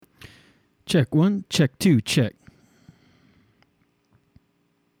Check one, check two, check.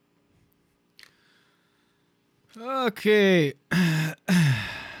 Okay.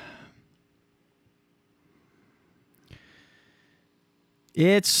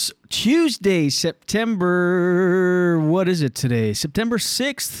 It's Tuesday, September, what is it today? September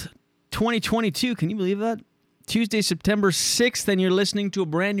 6th, 2022. Can you believe that? Tuesday, September 6th, and you're listening to a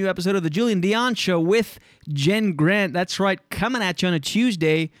brand new episode of The Julian Dion Show with Jen Grant. That's right, coming at you on a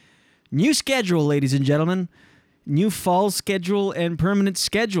Tuesday. New schedule, ladies and gentlemen. New fall schedule and permanent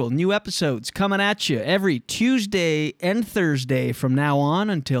schedule. New episodes coming at you every Tuesday and Thursday from now on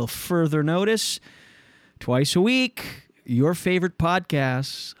until further notice. Twice a week. Your favorite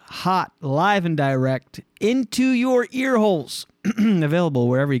podcasts, hot, live, and direct, into your ear holes. Available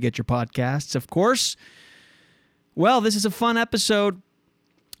wherever you get your podcasts, of course. Well, this is a fun episode.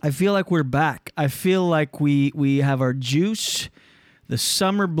 I feel like we're back. I feel like we have our juice. The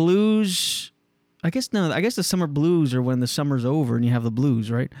summer blues. I guess the summer blues are when the summer's over and you have the blues,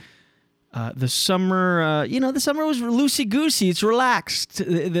 right? The summer, the summer was loosey-goosey. It's relaxed.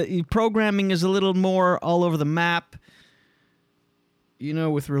 The programming is a little more all over the map.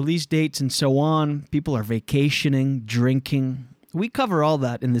 With release dates and so on, people are vacationing, drinking. We cover all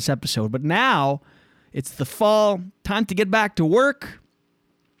that in this episode. But now, it's the fall. Time to get back to work.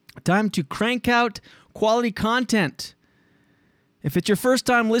 Time to crank out quality content. If it's your first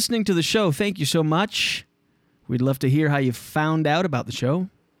time listening to the show, thank you so much. We'd love to hear how you found out about the show.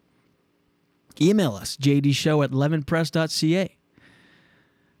 Email us, jdshow@lemonpress.ca.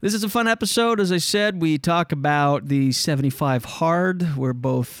 This is a fun episode. As I said, we talk about the 75 hard, where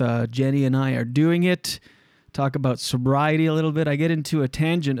both Jenny and I are doing it. Talk about sobriety a little bit. I get into a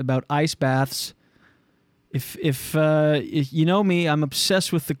tangent about ice baths. If you know me, I'm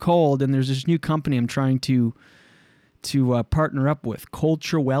obsessed with the cold, and there's this new company I'm trying to partner up with,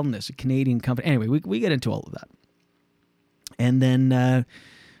 Culture Wellness, a Canadian company. Anyway, we get into all of that. And then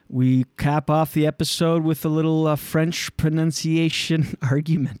we cap off the episode with a little French pronunciation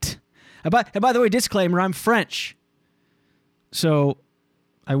argument. And by the way, disclaimer, I'm French. So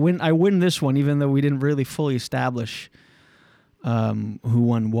I win this one, even though we didn't really fully establish who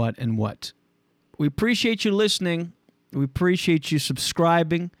won what and what. We appreciate you listening. We appreciate you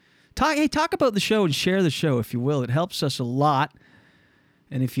subscribing. Talk about the show and share the show, if you will. It helps us a lot.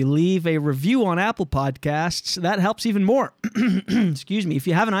 And if you leave a review on Apple Podcasts, that helps even more. Excuse me. If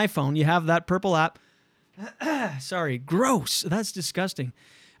you have an iPhone, you have that purple app. Sorry, gross. That's disgusting.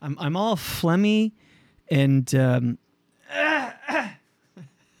 I'm all phlegmy and I'm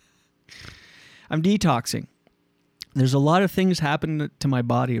detoxing. There's a lot of things happening to my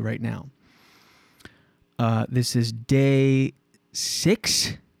body right now. This is day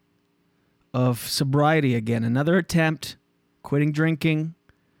 6 of sobriety again. Another attempt, quitting drinking.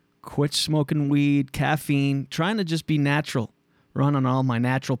 Quit smoking weed, caffeine, trying to just be natural, run on all my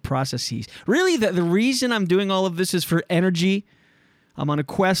natural processes. Really, the reason I'm doing all of this is for energy. I'm on a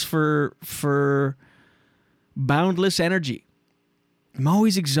quest for boundless energy. I'm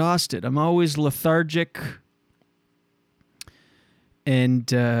always exhausted. I'm always lethargic. And,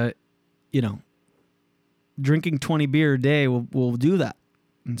 drinking 20 beer a day will do that.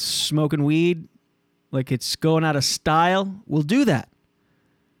 And smoking weed like it's going out of style will do that.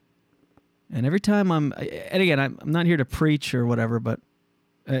 And every time I'm not here to preach or whatever, but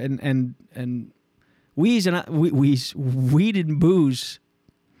and weed and booze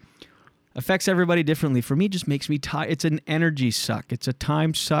affects everybody differently. For me, it just makes me tired. It's an energy suck. It's a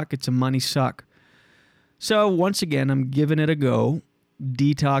time suck. It's a money suck. So once again, I'm giving it a go,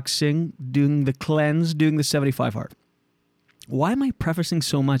 detoxing, doing the cleanse, doing the 75 hard. Why am I prefacing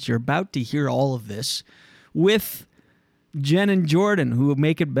so much? You're about to hear all of this with Jen and Jordan, who will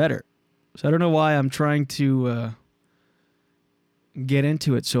make it better. So I don't know why I'm trying to get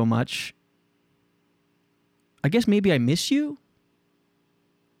into it so much. I guess maybe I miss you?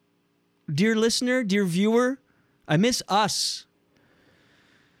 Dear listener, dear viewer, I miss us.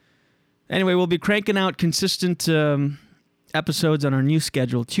 Anyway, we'll be cranking out consistent episodes on our new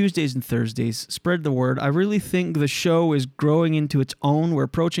schedule, Tuesdays and Thursdays. Spread the word. I really think the show is growing into its own. We're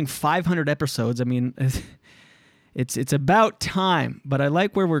approaching 500 episodes. I mean... It's about time, but I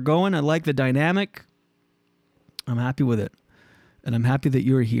like where we're going. I like the dynamic. I'm happy with it, and I'm happy that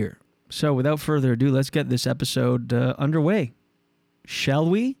you're here. So without further ado, let's get this episode underway. Shall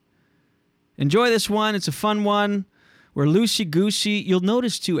we? Enjoy this one. It's a fun one. We're loosey-goosey. You'll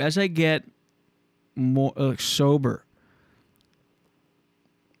notice, too, as I get more sober,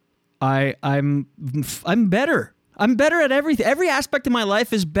 I'm better. I'm better at everything. Every aspect of my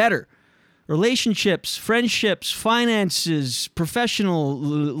life is better. Relationships, friendships, finances,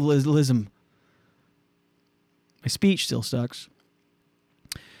 professionalism. My speech still sucks.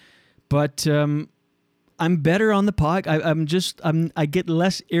 But I'm better on the pod. I get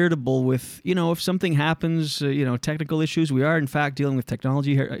less irritable with, if something happens, technical issues. We are, in fact, dealing with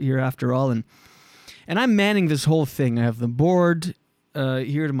technology here after all. And I'm manning this whole thing. I have the board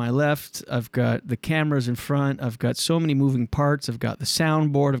here to my left. I've got the cameras in front. I've got so many moving parts. I've got the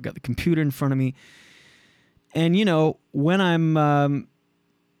soundboard. I've got the computer in front of me. And, when I'm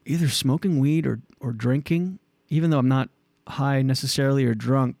either smoking weed or drinking, even though I'm not high necessarily or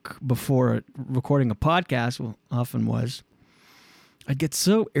drunk before recording a podcast, well, often was, I'd get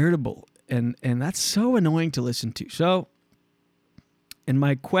so irritable, and that's so annoying to listen to. So in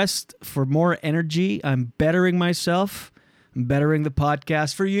my quest for more energy, I'm bettering myself. I'm bettering the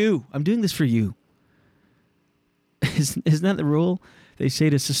podcast for you. I'm doing this for you. Isn't that the rule? They say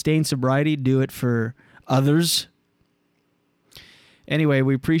to sustain sobriety, do it for others. Anyway,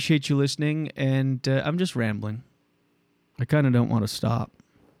 we appreciate you listening, and I'm just rambling. I kind of don't want to stop.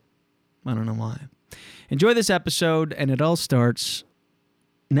 I don't know why. Enjoy this episode, and it all starts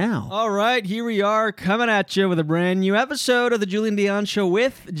now. All right, here we are coming at you with a brand new episode of the Julian Dion Show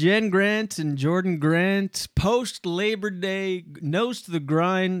with Jen Grant and Jordan Grant. Post-Labor Day, nose to the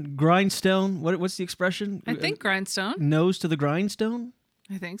grindstone. What's the expression? I think grindstone. Nose to the grindstone?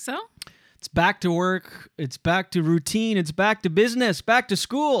 I think so. It's back to work. It's back to routine. It's back to business. Back to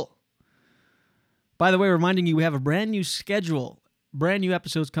school. By the way, reminding you, we have a brand new schedule. Brand new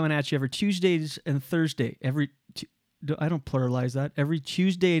episodes coming at you every Tuesdays and Thursday. I don't pluralize that. Every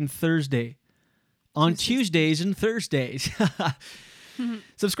Tuesday and Thursday. On Tuesdays and Thursdays.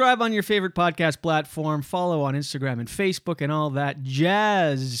 Subscribe on your favorite podcast platform. Follow on Instagram and Facebook and all that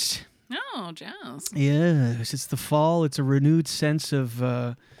jazz. Oh, jazz. Yes, it's the fall. It's a renewed sense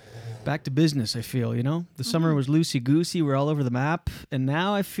of back to business, I feel, The summer was loosey-goosey. We're all over the map. And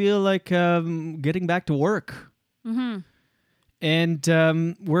now I feel like getting back to work. Mm-hmm.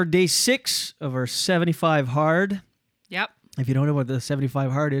 And we're day 6 of our 75 hard. Yep. If you don't know what the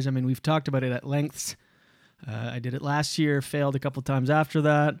 75 hard is, we've talked about it at length. I did it last year, failed a couple times after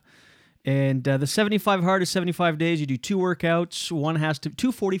that. And the 75 hard is 75 days. You do 2 workouts.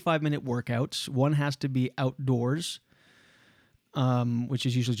 Two 45-minute workouts. One has to be outdoors, which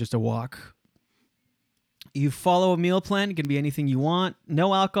is usually just a walk. You follow a meal plan. It can be anything you want.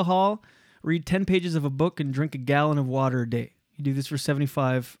 No alcohol. Read 10 pages of a book and drink a gallon of water a day. You do this for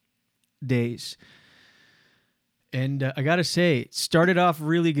 75 days. And I got to say, it started off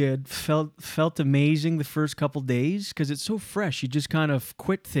really good. Felt amazing the first couple days because it's so fresh. You just kind of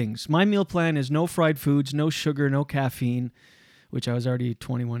quit things. My meal plan is no fried foods, no sugar, no caffeine, which I was already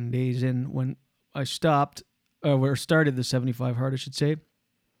 21 days in when I stopped. Or started the 75 hard, I should say.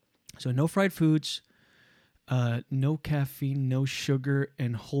 So no fried foods, no caffeine, no sugar,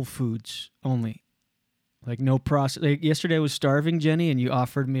 and whole foods only. Like no process. Like yesterday I was starving, Jenny, and you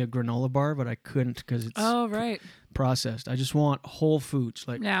offered me a granola bar, but I couldn't because it's processed. I just want whole foods,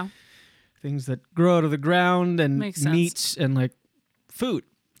 like things that grow out of the ground and meats and like food.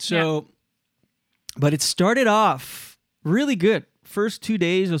 So, but it started off really good. First 2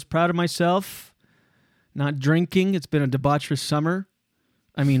 days, I was proud of myself. Not drinking. It's been a debaucherous summer.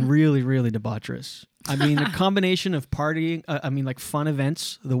 Really, really debaucherous. The combination of partying, like fun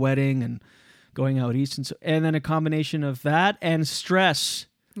events, the wedding and going out east, and then a combination of that and stress.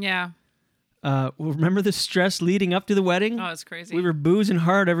 Yeah. Remember the stress leading up to the wedding? Oh, it's crazy. We were boozing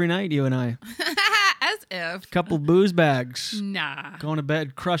hard every night, you and I. As if. Couple booze bags. Nah. Going to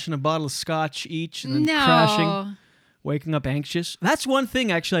bed, crushing a bottle of scotch each, and then crashing. Waking up anxious. That's one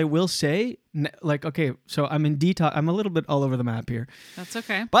thing, actually, I will say. Okay, so I'm in detox. I'm a little bit all over the map here. That's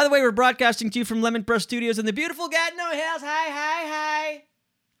okay. By the way, we're broadcasting to you from Lemon Press Studios in the beautiful Gatineau Hills. Hi.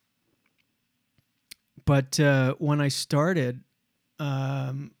 But when I started,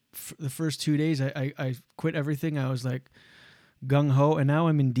 the first 2 days, I quit everything. I was like gung-ho, and now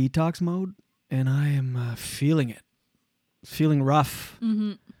I'm in detox mode, and I am feeling it. Feeling rough.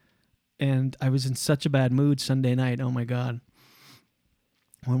 Mm-hmm. And I was in such a bad mood Sunday night. Oh my God!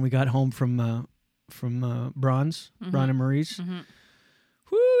 When we got home from Braun and Marie's,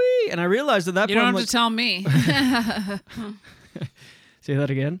 whoo-wee, and I realized at that point, you don't have to tell me. Say that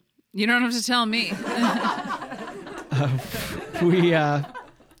again. You don't have to tell me.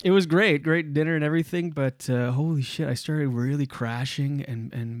 It was great dinner and everything. But holy shit, I started really crashing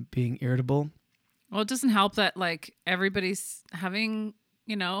and being irritable. Well, it doesn't help that like everybody's having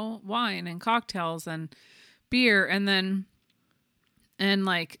wine and cocktails and beer, and then And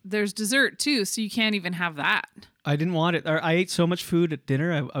like there's dessert too, so you can't even have that. I didn't want it. I ate so much food at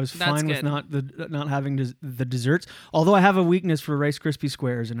dinner. I was That's fine with good. not having the desserts. Although I have a weakness for Rice Krispie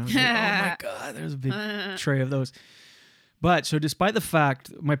squares, and I was like, oh my god, there's a big tray of those. But so despite the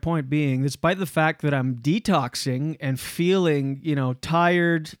fact, my point being, despite the fact that I'm detoxing and feeling,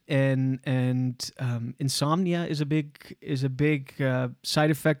 tired and insomnia is a big side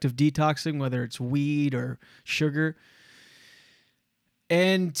effect of detoxing, whether it's weed or sugar.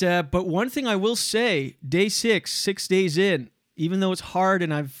 And but one thing I will say, day 6 days in, even though it's hard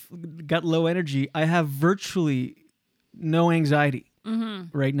and I've got low energy, I have virtually no anxiety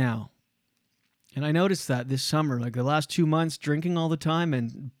right now. And I noticed that this summer, like the last 2 months, drinking all the time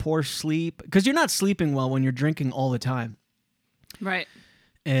and poor sleep, because you're not sleeping well when you're drinking all the time. Right.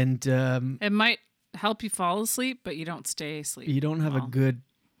 And it might help you fall asleep, but you don't stay asleep. You don't have a good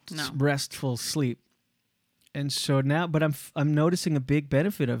restful sleep. And so now, but I'm noticing a big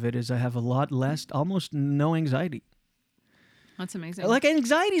benefit of it is I have a lot less, almost no anxiety. That's amazing. Like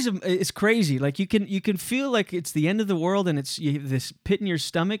anxiety is crazy. Like you can feel like it's the end of the world and you have this pit in your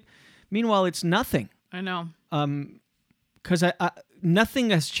stomach. Meanwhile, it's nothing. I know. Because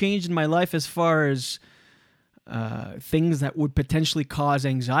nothing has changed in my life as far as things that would potentially cause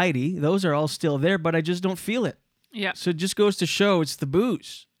anxiety. Those are all still there, but I just don't feel it. Yeah. So it just goes to show it's the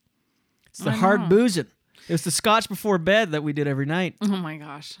booze. It's the hard boozing. It's the scotch before bed that we did every night. Oh my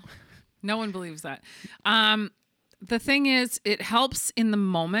gosh. No one believes that. The thing is, it helps in the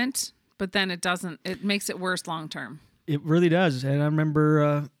moment, but then it makes it worse long term. It really does. And I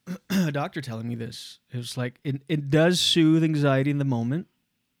remember a doctor telling me this. It was like, it does soothe anxiety in the moment.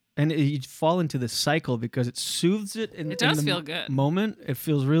 And you fall into this cycle because it soothes it in the feel good. Moment. It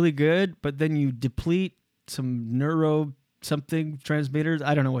feels really good, but then you deplete some transmitters.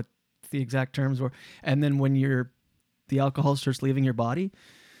 I don't know what the exact terms were. And then when the alcohol starts leaving your body,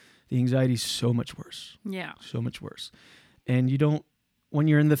 the anxiety is so much worse. Yeah. So much worse. And when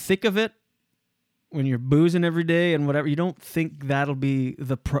you're in the thick of it, when you're boozing every day and whatever, you don't think that'll be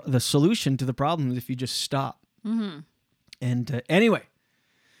the solution to the problem if you just stop. Mm-hmm. And anyway,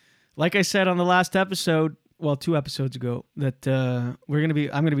 like I said on the last episode, 2 episodes ago, that I'm going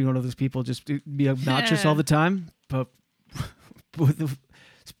to be one of those people just to be obnoxious all the time, but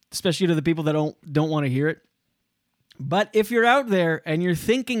especially to the people that don't want to hear it. But if you're out there and you're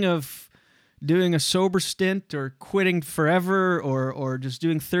thinking of doing a sober stint or quitting forever or just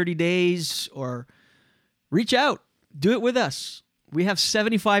doing 30 days, or reach out, do it with us. We have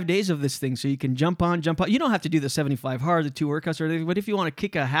 75 days of this thing, so you can jump on. You don't have to do the 75 hard, the 2 workouts or anything, but if you want to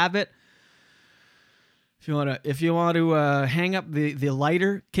kick a habit, if you want to hang up the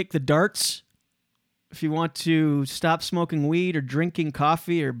lighter, kick the darts, if you want to stop smoking weed or drinking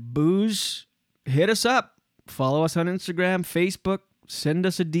coffee or booze, hit us up. Follow us on Instagram, Facebook, send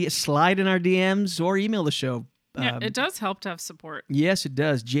us slide in our DMs or email the show. Yeah, it does help to have support. Yes, it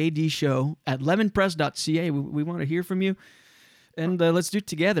does. jdshow@lemonpress.ca. We want to hear from you, and let's do it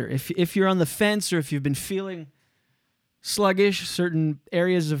together. If you're on the fence or if you've been feeling sluggish, certain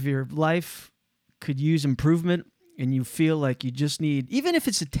areas of your life could use improvement, and you feel like you just need, even if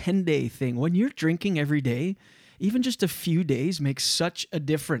it's a 10-day thing, when you're drinking every day, even just a few days makes such a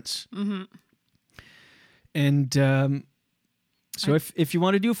difference. Mm-hmm. And so if you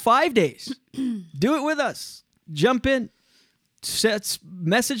want to do 5 days, do it with us. Jump in,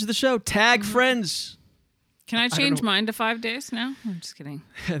 message the show, tag friends. Can I change mine to 5 days now? I'm just kidding.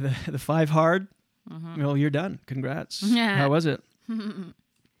 the 5 hard? Well, you're done. Congrats. Yeah. How was it?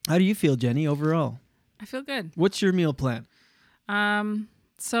 How do you feel, Jenny, overall? I feel good. What's your meal plan?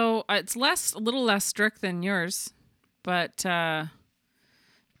 So it's a little less strict than yours, but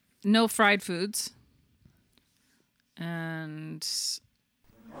no fried foods. And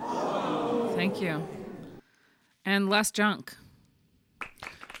thank you. And less junk.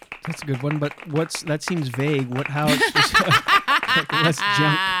 That's a good one, but that seems vague. How like less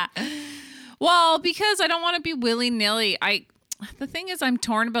junk? Well, because I don't want to be willy-nilly. The thing is, I'm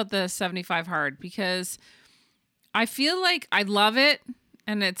torn about the 75 hard because I feel like I love it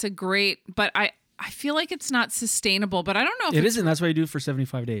and it's but I feel like it's not sustainable, but I don't know if it isn't. That's why you do it for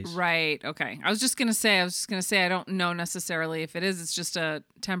 75 days. Right. Okay. I was just going to say I don't know necessarily if it is. It's just a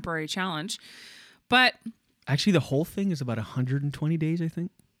temporary challenge. But actually, the whole thing is about 120 days, I think.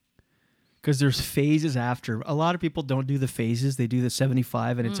 Because there's phases after. A lot of people don't do the phases. They do the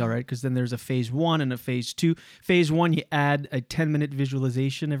 75 and it's all right, because then there's a phase 1 and a phase 2. Phase 1, you add a 10-minute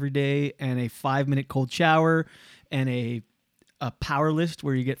visualization every day and a 5-minute cold shower and a power list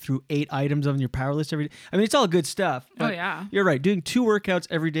where you get through 8 items on your power list every day. I mean, it's all good stuff. Oh, yeah. You're right. Doing 2 workouts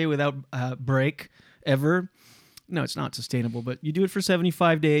every day without break ever No, it's not sustainable, but you do it for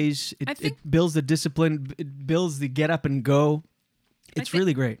 75 days. It builds the discipline. It builds the get up and go. It's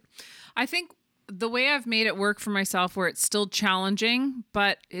really great. I think the way I've made it work for myself where it's still challenging,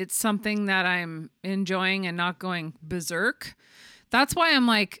 but it's something that I'm enjoying and not going berserk. That's why I'm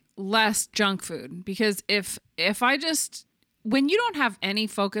like less junk food, because if I just, when you don't have any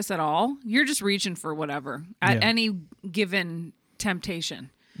focus at all, you're just reaching for whatever at any given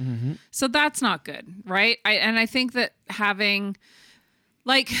temptation. Mm-hmm. So that's not good, right? I think that having,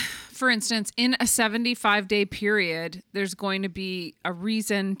 like, for instance, in a 75-day period, there's going to be a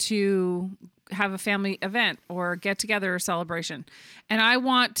reason to have a family event or get together or celebration. And I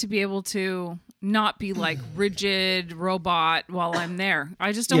want to be able to not be like rigid robot while I'm there.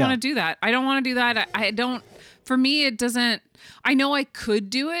 I just don't want to do that. I don't want to do that. I don't, for me, it doesn't, I know I could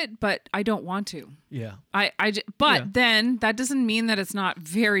do it, but I don't want to. Yeah. Then that doesn't mean that it's not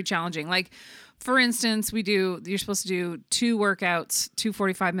very challenging. Like, for instance, you're supposed to do 2 workouts, 2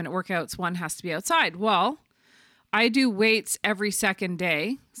 45-minute workouts. One has to be outside. Well, I do weights every second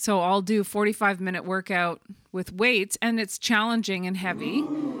day. So I'll do 45-minute workout with weights, and it's challenging and heavy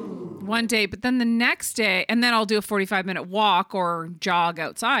one day. But then the next day, and then I'll do a 45-minute walk or jog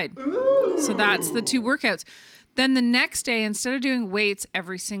outside. So that's the 2 workouts. Then the next day, instead of doing weights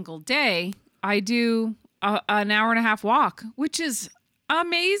every single day, I do an hour and a half walk, which is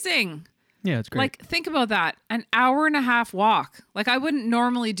amazing. Yeah, it's great. Like, think about that. An hour and a half walk. Like, I wouldn't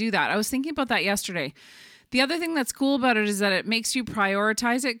normally do that. I was thinking about that yesterday. The other thing that's cool about it is that it makes you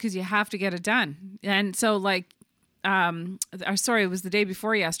prioritize it because you have to get it done. And so, like, it was the day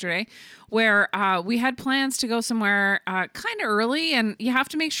before yesterday where we had plans to go somewhere kind of early, and you have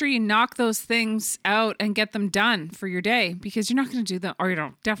to make sure you knock those things out and get them done for your day, because you're not going to do them, or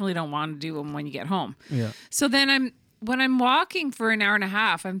definitely don't want to do them when you get home. Yeah. So then when I'm walking for an hour and a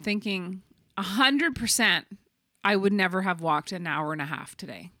half, I'm thinking 100% I would never have walked an hour and a half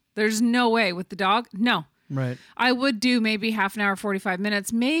today. There's no way with the dog. No. Right. I would do maybe half an hour, 45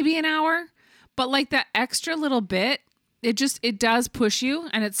 minutes, maybe an hour. But like that extra little bit, it does push you,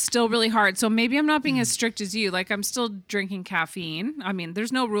 and it's still really hard. So maybe I'm not being as strict as you. Like, I'm still drinking caffeine. I mean,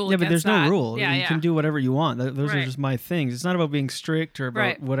 there's no rule against that. Yeah, but there's no rule. Yeah, you can do whatever you want. Those Right. are just my things. It's not about being strict or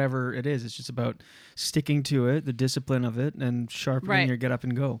about whatever it is. It's just about sticking to it, the discipline of it, and sharpening your get up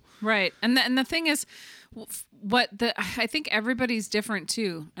and go. Right. And the thing is, I think everybody's different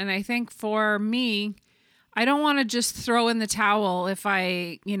too. And I think for me, I don't want to just throw in the towel if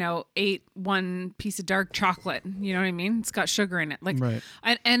I, ate one piece of dark chocolate. You know what I mean? It's got sugar in it. Like, right.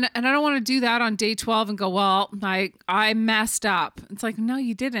 And I don't want to do that on day 12 and go, well, I messed up. It's like, no,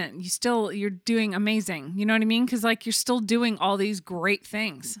 you didn't. You're doing amazing. You know what I mean? Because like, you're still doing all these great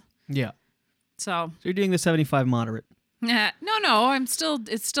things. Yeah. So you're doing the 75 moderate. Yeah. No,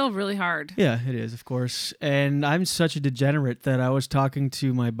 it's still really hard. Yeah, it is, of course. And I'm such a degenerate that I was talking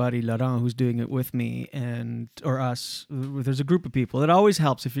to my buddy Laurent, who's doing it with me, or us. There's a group of people. It always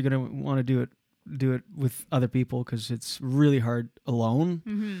helps if you're going to want to do it with other people, because it's really hard alone.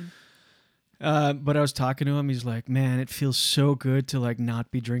 Mm-hmm. But I was talking to him. He's like, man, it feels so good to like not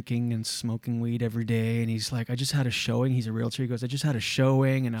be drinking and smoking weed every day. And he's like, I just had a showing. He's a realtor. He goes, I just had a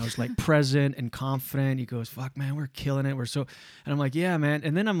showing, and I was like present and confident. He goes, fuck, man, we're killing it. And I'm like, yeah, man.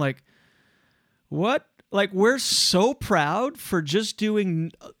 And then I'm like, what? Like, we're so proud for just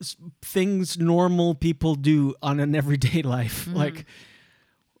doing things normal people do on an everyday life. Mm-hmm.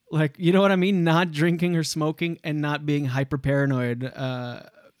 Like, you know what I mean? Not drinking or smoking and not being hyper paranoid,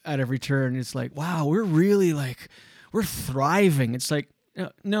 at every turn. It's like, wow, we're really we're thriving. It's like,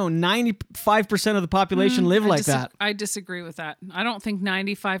 no, 95% of the population live like that. I disagree with that. I don't think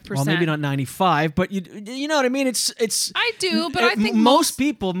 95%. Well, maybe not 95, but you know what I mean? It's. I do, but I think most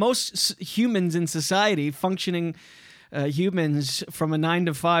humans in society, functioning humans from a 9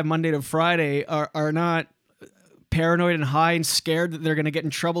 to 5, Monday to Friday, are not paranoid and high and scared that they're going to get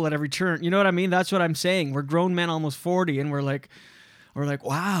in trouble at every turn. You know what I mean? That's what I'm saying. We're grown men, almost 40, and we're like,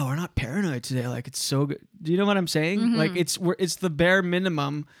 wow, we're not paranoid today. Like, it's so good. Do you know what I'm saying? Mm-hmm. Like, it's the bare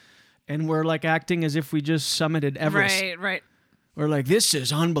minimum, and we're like acting as if we just summited Everest. Right. We're like, this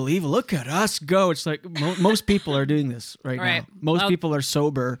is unbelievable. Look at us go. It's like most people are doing this right now. Most people are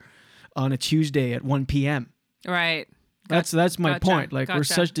sober on a Tuesday at 1 p.m. Right. That's my point. Like, we're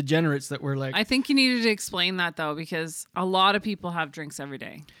such degenerates that we're like. I think you needed to explain that though, because a lot of people have drinks every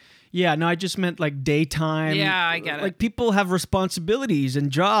day. Yeah, no, I just meant like daytime. Yeah, I get it. Like, people have responsibilities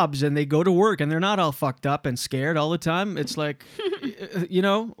and jobs, and they go to work, and they're not all fucked up and scared all the time. It's like,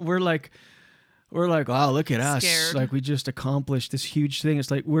 we're like, wow, look at us. Scared. Like, we just accomplished this huge thing.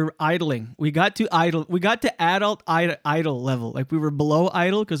 It's like we're idling. We got to adult idle level. Like, we were below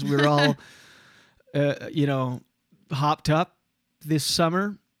idle because we were all, hopped up this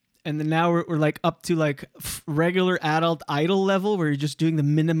summer. And then now we're like up to like regular adult idle level where you're just doing the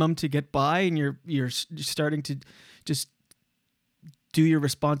minimum to get by, and you're starting to just do your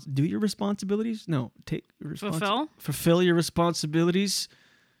responsibilities. No, fulfill your responsibilities.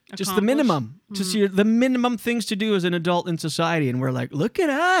 Just the minimum. Just the minimum things to do as an adult in society, and we're like, look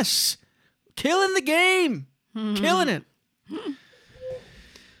at us, killing the game, killing it.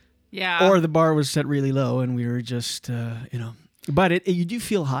 Yeah. Or the bar was set really low, and we were just But you do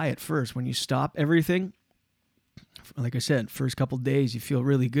feel high at first when you stop everything. Like I said, first couple of days, you feel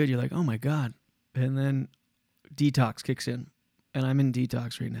really good. You're like, oh my God. And then detox kicks in. And I'm in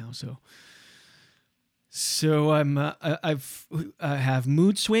detox right now. So I have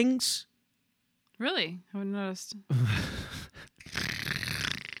mood swings. Really? I haven't noticed.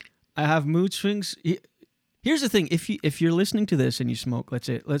 I have mood swings. Here's the thing. If you're listening to this and you smoke,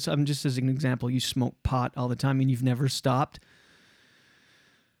 I'm just as an example, you smoke pot all the time and you've never stopped.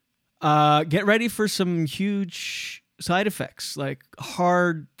 Get ready for some huge side effects, like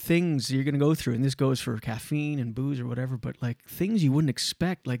hard things you're going to go through. And this goes for caffeine and booze or whatever, but like things you wouldn't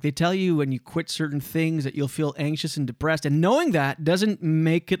expect. Like they tell you when you quit certain things that you'll feel anxious and depressed. And knowing that doesn't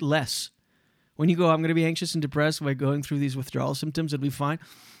make it less. When you go, I'm going to be anxious and depressed by going through these withdrawal symptoms, it'll be fine.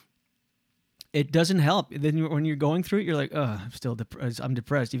 It doesn't help. Then when you're going through it, you're like, oh, I'm still depressed. I'm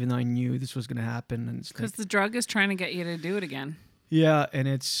depressed, even though I knew this was going to happen. Because the drug is trying to get you to do it again. Yeah, and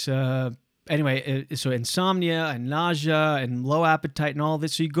it's anyway. So insomnia and nausea and low appetite and all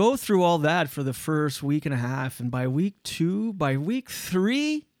this. So you go through all that for the first week and a half, and by week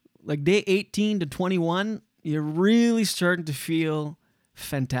 3, like day 18 to 21, you're really starting to feel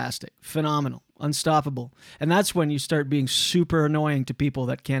fantastic, phenomenal, unstoppable, and that's when you start being super annoying to people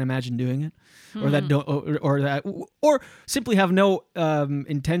that can't imagine doing it, or that don't, or simply have no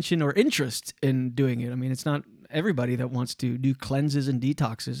intention or interest in doing it. I mean, it's not everybody that wants to do cleanses and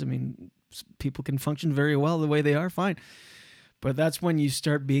detoxes. I mean, people can function very well the way they are, fine. But that's when you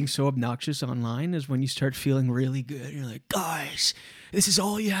start being so obnoxious online, is when you start feeling really good. You're like, guys, this is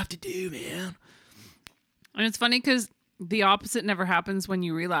all you have to do, man. And it's funny because the opposite never happens when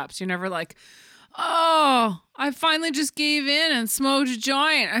you relapse. You're never like, oh, I finally just gave in and smoked a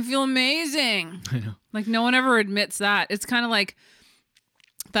joint. I feel amazing. I know. Like no one ever admits that. It's kind of like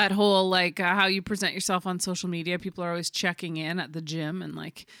that whole like how you present yourself on social media. People are always checking in at the gym and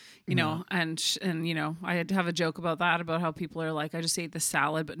like, you know, and you know, I had to have a joke about that, about how people are like, I just ate the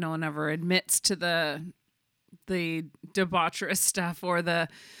salad, but no one ever admits to the debaucherous stuff or the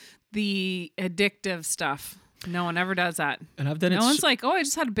addictive stuff. No one ever does that. And I've done it. No one's like, oh, I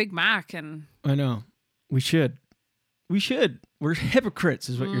just had a Big Mac. And I know. We should. We're hypocrites,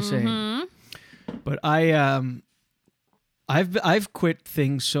 is what you're saying. But I've quit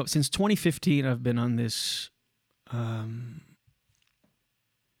things. So since 2015, I've been on this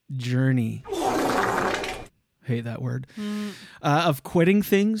journey. Hate that word. Of quitting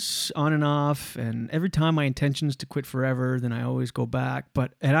things on and off, and every time my intention is to quit forever, then I always go back.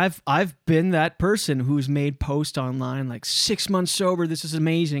 And I've been that person who's made posts online like 6 months sober, this is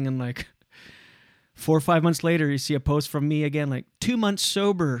amazing, and like 4 or 5 months later, you see a post from me again, like 2 months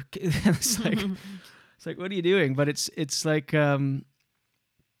sober. It's like, what are you doing? But it's like,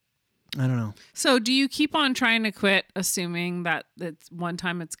 I don't know. So do you keep on trying to quit, assuming that it's one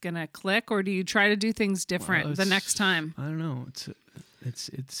time it's gonna click, or do you try to do things different the next time? I don't know.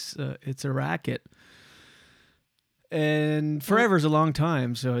 It's a racket, and forever is a long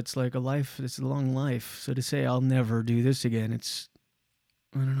time. So it's like a life. It's a long life. So to say I'll never do this again,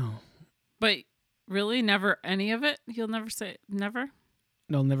 I don't know. But really, never any of it. You'll never say never.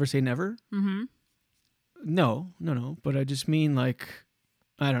 I'll never say never. Mm-hmm. No. But I just mean like,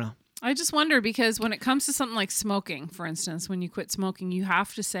 I don't know. I just wonder, because when it comes to something like smoking, for instance, when you quit smoking, you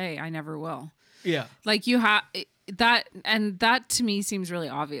have to say, I never will. Yeah. Like you have that. And that to me seems really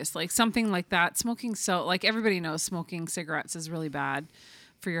obvious. Like something like that, smoking. So like everybody knows smoking cigarettes is really bad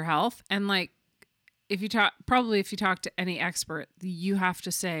for your health. And like, if you talk to any expert, you have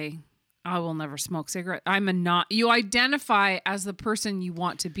to say, I will never smoke cigarette. You identify as the person you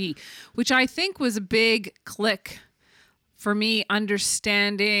want to be, which I think was a big click for me.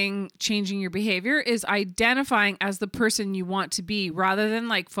 Understanding changing your behavior is identifying as the person you want to be, rather than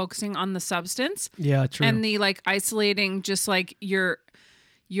like focusing on the substance. Yeah, true. And the like isolating just like your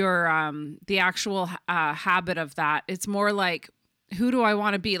the actual habit of that. It's more like, who do I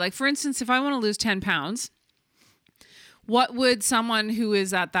want to be? Like, for instance, if I want to lose 10 pounds, what would someone who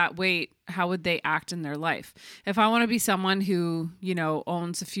is at that weight, how would they act in their life? If I want to be someone who,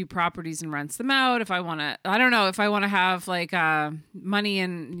 owns a few properties and rents them out, if I want to have like money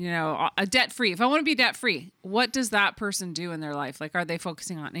and, a debt free, if I want to be debt free, what does that person do in their life? Like, are they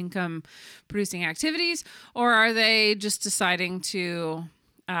focusing on income producing activities, or are they just deciding to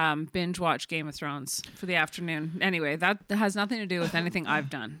binge watch Game of Thrones for the afternoon? Anyway, that has nothing to do with anything I've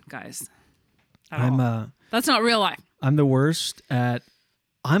done, guys. That's not real life. I'm the worst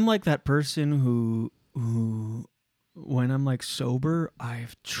I'm like that person who when I'm like sober, I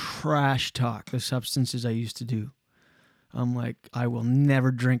trash talk the substances I used to do. I'm like, I will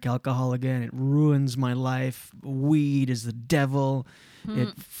never drink alcohol again. It ruins my life. Weed is the devil.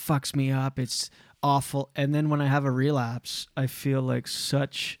 It fucks me up. It's awful. And then when I have a relapse, I feel like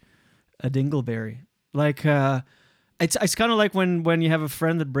such a dingleberry. Like, it's kind of like when you have a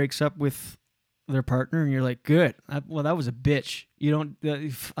friend that breaks up with their partner and you're like, good. Well, that was a bitch.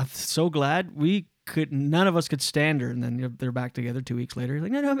 I'm so glad none of us could stand her. And then they're back together 2 weeks later.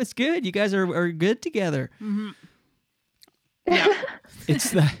 Like, no, it's good. You guys are good together. Mm-hmm. Yeah.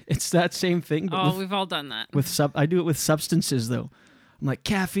 It's that same thing. But we've all done that. I do it with substances though. I'm like,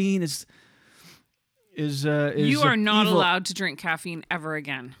 caffeine is you are not evil. allowed to drink caffeine ever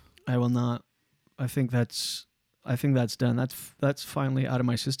again. I will not. I think that's done. That's finally out of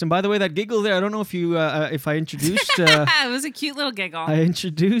my system. By the way, that giggle there, I don't know if you if I introduced it was a cute little giggle. I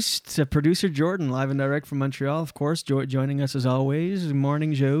introduced producer Jordan live and direct from Montreal, of course, joining us as always. Good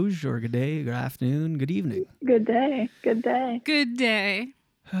morning, Joj, or good day, good afternoon, good evening. Good day. Good day. Good day.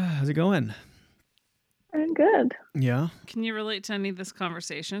 How's it going? I'm good. Yeah. Can you relate to any of this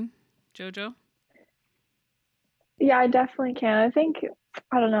conversation, Jojo? Yeah, I definitely can. I think,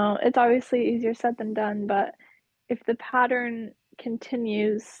 I don't know, it's obviously easier said than done, but if the pattern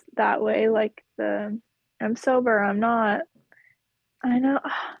continues that way, like I'm sober, I'm not, I know,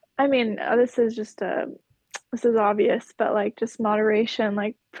 I mean, this is obvious, but like just moderation,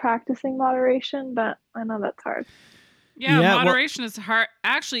 like practicing moderation, but I know that's hard. Yeah, moderation is hard.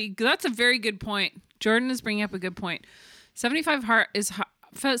 Actually, that's a very good point. Jordan is bringing up a good point. 75 hard is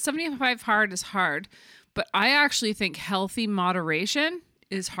hard, but I actually think healthy moderation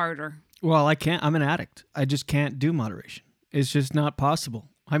is harder. Well, I can't. I'm an addict. I just can't do moderation. It's just not possible.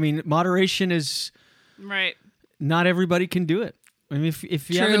 I mean, moderation is right. Not everybody can do it. I mean, if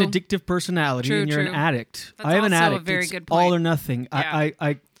you have an addictive personality and you're an addict, that's I am an also addict. A very it's good point. all or nothing. Yeah.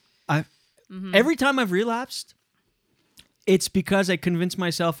 I every time I've relapsed, it's because I convince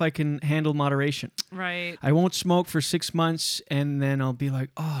myself I can handle moderation. Right. I won't smoke for 6 months, and then I'll be like,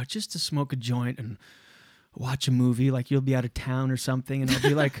 oh, just to smoke a joint and watch a movie. Like you'll be out of town or something, and I'll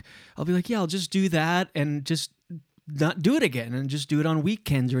be like, yeah, I'll just do that and just not do it again, and just do it on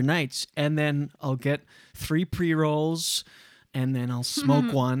weekends or nights, and then I'll get 3 pre-rolls. And then I'll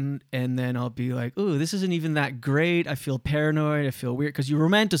smoke one, and then I'll be like, "Ooh, this isn't even that great. I feel paranoid. I feel weird," because you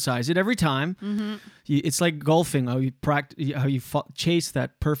romanticize it every time. Mm-hmm. It's like golfing. How you practice, how you chase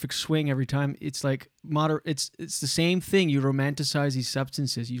that perfect swing every time. It's like It's the same thing. You romanticize these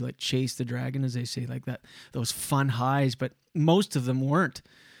substances. You like chase the dragon, as they say, like that. Those fun highs, but most of them weren't.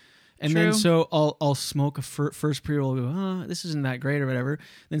 And True. then so I'll smoke a first pre-roll, go, oh, this isn't that great or whatever.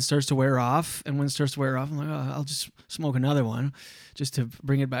 Then it starts to wear off. And when it starts to wear off, I'm like, oh, I'll just smoke another one just to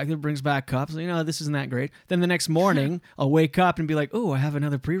bring it back. It brings back up. So, this isn't that great. Then the next morning, I'll wake up and be like, oh, I have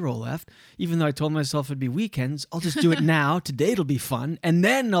another pre-roll left. Even though I told myself it'd be weekends, I'll just do it now. Today it'll be fun. And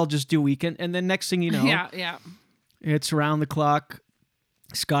then I'll just do weekend. And then next thing you know, yeah. It's around the clock,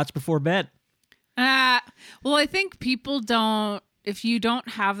 scotch before bed. Well, I think people don't. If you don't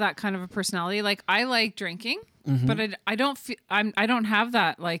have that kind of a personality, like I like drinking, but I don't I don't have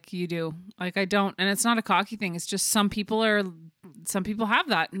that like you do. Like I don't, and it's not a cocky thing. It's just some people have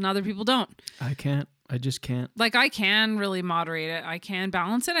that and other people don't. I can't. I just can't. Like I can really moderate it. I can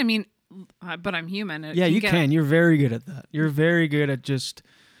balance it. I mean, but I'm human. Yeah, you can. You're very good at that. You're very good at just.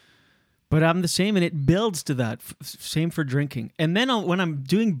 But I'm the same, and it builds to that. Same for drinking. And then when I'm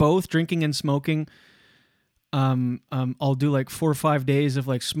doing both drinking and smoking, I'll do like 4 or 5 days of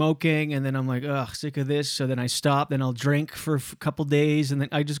like smoking, and then I'm like, ugh, sick of this. So then I stop. Then I'll drink for a couple days, and then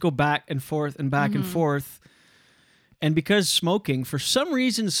I just go back and forth and back and forth. And because smoking, for some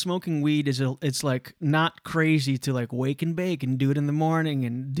reason, smoking weed it's like not crazy to like wake and bake and do it in the morning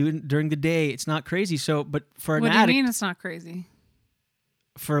and do it during the day. It's not crazy. So, but for an addict, what do you mean it's not crazy?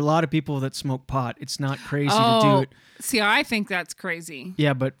 For a lot of people that smoke pot, it's not crazy to do it. See, I think that's crazy.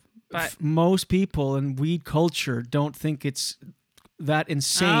 Yeah, but most people in weed culture don't think it's that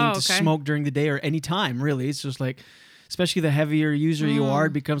insane to smoke during the day or any time, really. It's just like, especially the heavier user you are,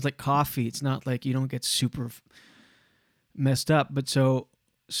 it becomes like coffee. It's not like you don't get super... messed up. But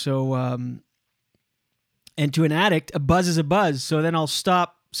and to an addict, a buzz is a buzz. So then I'll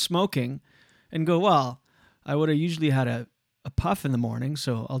stop smoking and go, well, I would have usually had a puff in the morning,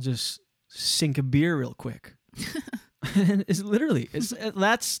 so I'll just sink a beer real quick. And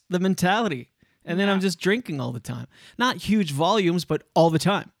that's the mentality. And then I'm just drinking all the time. Not huge volumes, but all the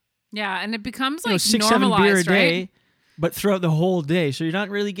time. Yeah, and it becomes like 6-7 normalized, beer a day, right? but throughout the whole day. So you're not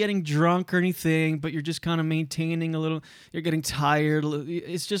really getting drunk or anything, but you're just kind of maintaining a little. You're getting tired.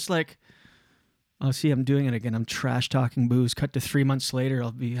 It's just like, oh, see, I'm doing it again. I'm trash talking booze. Cut to 3 months later,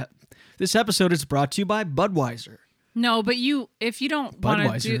 I'll be. This episode is brought to you by Budweiser. No, but if you don't want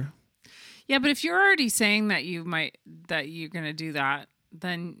to do. Budweiser. Yeah, but if you're already saying that you're going to do that,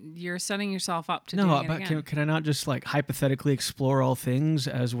 then you're setting yourself up to doing it but again. can I not just like hypothetically explore all things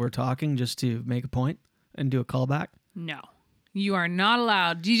as we're talking just to make a point and do a callback? No, you are not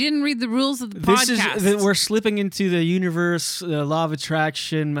allowed. You didn't read the rules of the podcast. We're slipping into the universe, law of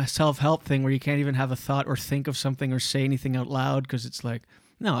attraction, self-help thing where you can't even have a thought or think of something or say anything out loud because it's like,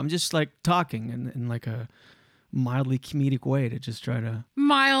 no, I'm just like talking in like a mildly comedic way to just try to...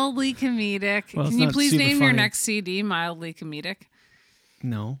 Mildly comedic. Well, Can you please name your funny. next CD Mildly Comedic?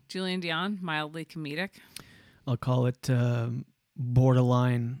 No. Julian Dion, Mildly Comedic. I'll call it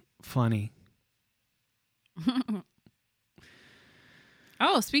borderline funny.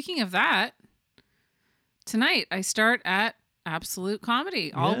 Oh, speaking of that, tonight I start at Absolute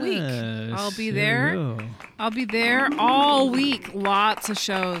Comedy all week. I'll be there. I'll be there all week. Lots of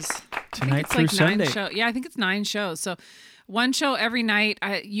shows. Tonight through Sunday. Yeah, I think it's 9 shows. So one show every night.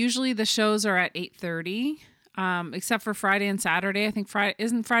 Usually the shows are at 8:30, except for Friday and Saturday. I think Friday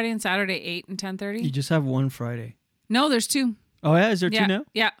and Saturday 8 and 10:30. You just have one Friday. No, there's 2. Oh yeah, is there 2 now?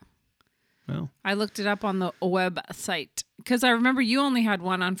 Yeah. Oh. I looked it up on the website because I remember you only had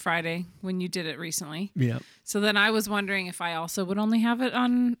one on Friday when you did it recently. Yeah. So then I was wondering if I also would only have it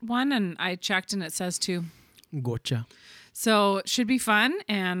on one, and I checked and it says 2. Gotcha. So it should be fun,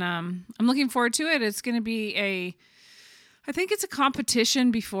 and I'm looking forward to it. It's going to be I think it's a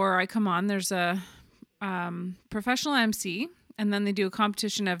competition before I come on. There's a professional MC, and then they do a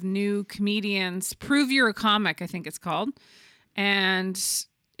competition of new comedians. Prove You're a Comic, I think it's called. And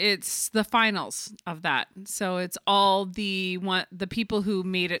it's the finals of that. So it's all the people who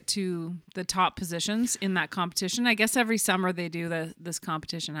made it to the top positions in that competition. I guess every summer they do this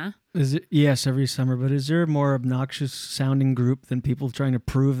competition, huh? Is it? Yes, every summer. But is there a more obnoxious sounding group than people trying to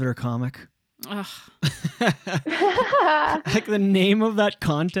prove they're a comic? Ugh. Like the name of that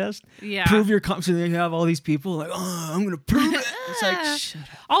contest? Yeah. Prove your comic. So they have all these people like, oh, I'm going to prove it. It's like, shut up.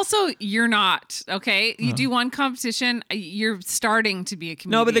 Also, you're not, okay? You do one competition, you're starting to be a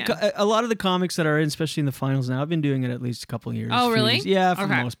comedian. No, but a lot of the comics that are in, especially in the finals now, I've been doing it at least a couple of years. Oh, really? Yeah, for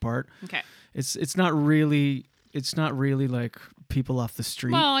the most part. Okay. It's not really like people off the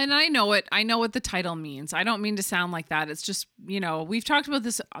street. Well, and I know it. I know what the title means. I don't mean to sound like that. It's just, we've talked about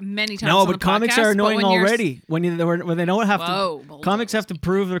this many times. No, on but the comics podcast, are annoying but already. When they don't have Whoa, to. Comics have to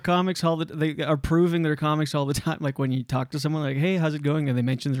prove their comics they are proving their comics all the time. Like when you talk to someone, like, "Hey, how's it going?" and they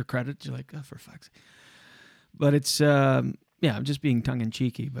mention their credits, you're like, "Oh, for fuck's sake." But it's I'm just being tongue in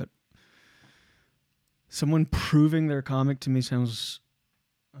cheeky. But someone proving their comic to me sounds.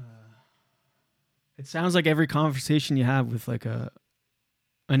 It sounds like every conversation you have with like an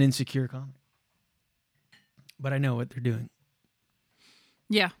insecure comic. But I know what they're doing.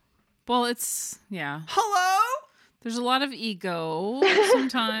 Yeah. Well, it's, yeah. Hello? There's a lot of ego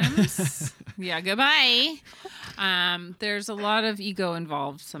sometimes. Yeah, goodbye. There's a lot of ego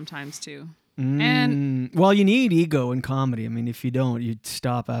involved sometimes too. And well, you need ego in comedy. I mean, if you don't, you'd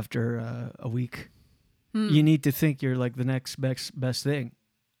stop after a week. You need to think you're like the next best thing.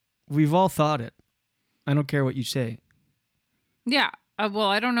 We've all thought it. I don't care what you say. Yeah. Well,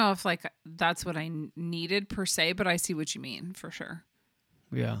 I don't know if like that's what I needed per se, but I see what you mean for sure.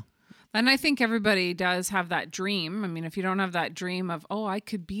 Yeah. And I think everybody does have that dream. I mean, if you don't have that dream of, oh, I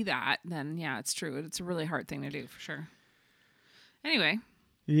could be that, then yeah, it's true. It's a really hard thing to do for sure. Anyway.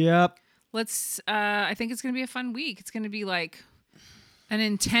 Yep. I think it's going to be a fun week. It's going to be like an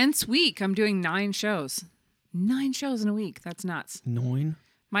intense week. I'm doing 9 shows. 9 shows in a week. That's nuts. 9?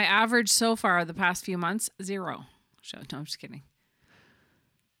 My average so far the past few months, 0. No, I'm just kidding.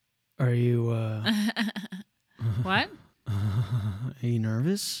 Are you What? Are you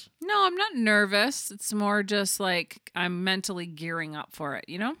nervous? No, I'm not nervous. It's more just like I'm mentally gearing up for it,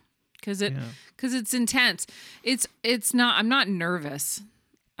 Because it's intense. It's not. I'm not nervous.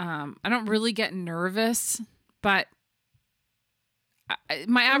 I don't really get nervous, but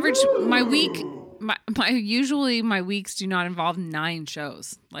my weeks do not involve 9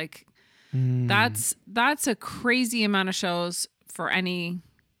 shows. Like That's a crazy amount of shows for any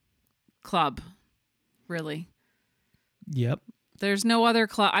club, really. Yep. There's no other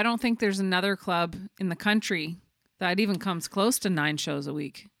club. I don't think there's another club in the country that even comes close to 9 shows a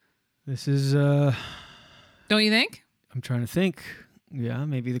week. This is Don't you think? I'm trying to think. Yeah,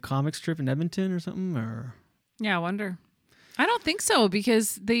 maybe the comic strip in Edmonton or something, or Yeah, I wonder. I don't think so,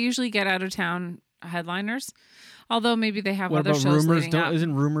 because they usually get out of town headliners. Although maybe they have what other about shows Rumors? leading up.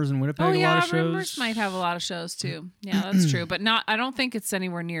 Isn't Rumors in Winnipeg Oh a lot yeah, of shows? Rumors might have a lot of shows too. Yeah, that's true, but not. I don't think it's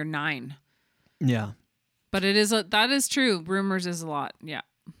anywhere near 9. Yeah. But it is. That is true. Rumors is a lot. Yeah,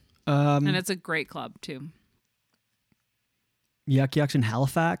 and it's a great club too. Yuck Yucks in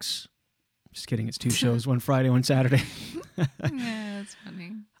Halifax. Just kidding. It's 2 shows, one Friday, one Saturday. Yeah, that's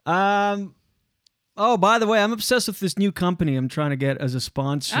funny. Oh, by the way, I'm obsessed with this new company I'm trying to get as a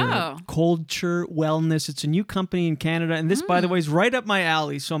sponsor. Oh. Culture Wellness. It's a new company in Canada. And this, by the way, is right up my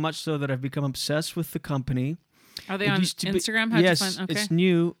alley, so much so that I've become obsessed with the company. Are they on Instagram? How'd yes, you find? Okay. it's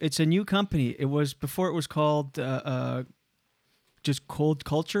new. It's a new company. It was before it was called just Cold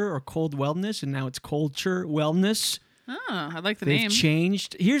Culture or Cold Wellness, and now it's Culture Wellness. Oh, I like the They've name.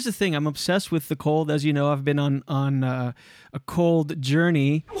 changed. Here's the thing. I'm obsessed with the cold. As you know, I've been on a cold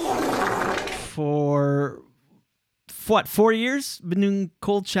journey for, 4 years? Been doing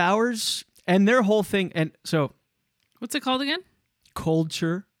cold showers. And their whole thing, and so... What's it called again?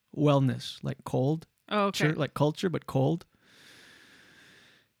 Culture Wellness. Like cold. Oh, okay. Like culture, but cold.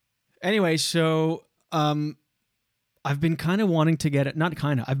 Anyway, so... I've been kind of wanting to get it. Not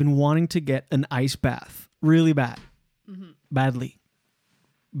kind of. I've been wanting to get an ice bath. Really bad. Mm-hmm. Badly.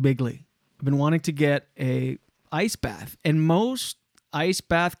 Bigly. I've been wanting to get a ice bath. And most ice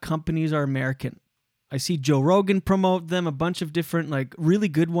bath companies are American. I see Joe Rogan promote them, a bunch of different, like, really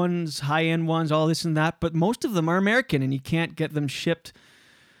good ones, high-end ones, all this and that. But most of them are American, and you can't get them shipped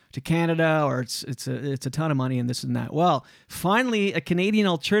to Canada, or it's a ton of money and this and that. Well, finally, a Canadian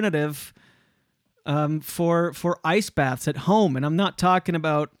alternative for ice baths at home. And I'm not talking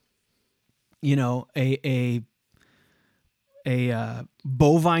about, you know, a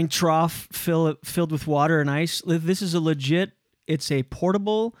bovine trough filled with water and ice. This is a legit, it's a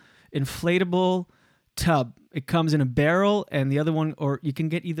portable, inflatable tub. It comes in a barrel, and the other one, or you can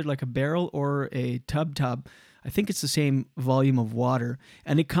get either like a barrel or a tub. I think it's the same volume of water.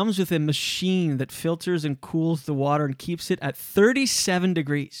 And it comes with a machine that filters and cools the water and keeps it at 37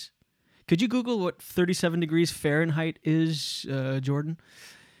 degrees. Could you Google what 37 degrees Fahrenheit is, Jordan?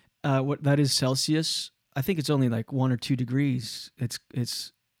 What that is Celsius? I think it's only like 1 or 2 degrees.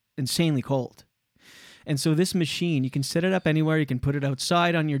 It's insanely cold. And so this machine, you can set it up anywhere. You can put it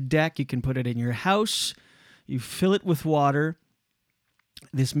outside on your deck. You can put it in your house. You fill it with water.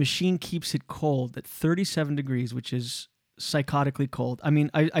 This machine keeps it cold at 37 degrees, which is psychotically cold. I mean,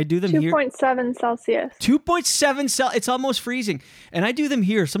 I do them here. 2.7 Celsius. 2.7 Celsius. It's almost freezing. And I do them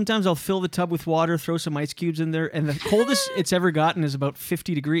here. Sometimes I'll fill the tub with water, throw some ice cubes in there, and the coldest it's ever gotten is about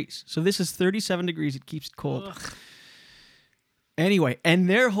 50 degrees. So this is 37 degrees. It keeps it cold. Ugh. Anyway, and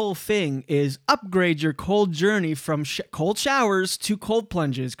their whole thing is upgrade your cold journey from cold showers to cold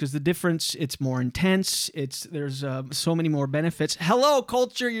plunges, because the difference, it's more intense. There's so many more benefits. Hello,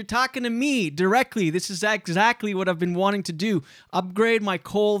 culture. You're talking to me directly. This is exactly what I've been wanting to do. Upgrade my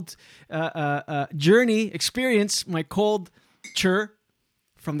cold journey experience, my cold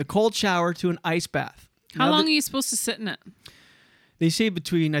from the cold shower to an ice bath. How long are you supposed to sit in it? They say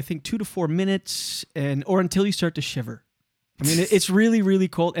between, I think, 2 to 4 minutes or until you start to shiver. I mean, it's really, really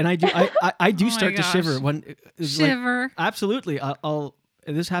cold, and I do Oh start to shiver when shiver. Like, absolutely,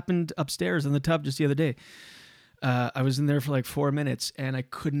 this happened upstairs in the tub just the other day. I was in there for like 4 minutes, and I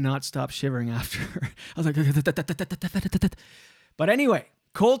could not stop shivering after. I was like, but anyway,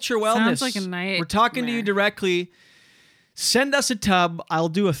 Culture Wellness. Sounds like a nightmare. We're talking to you directly. Send us a tub. I'll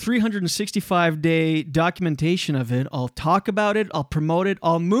do a 365-day documentation of it. I'll talk about it. I'll promote it.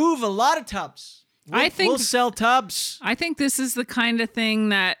 I'll move a lot of tubs. We'll sell tubs. I think this is the kind of thing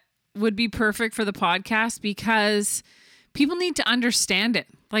that would be perfect for the podcast, because people need to understand it.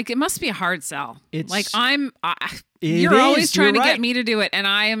 Like, it must be a hard sell. You're always trying to get me to do it, and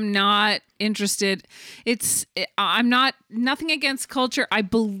I am not interested. I'm not, nothing against culture. I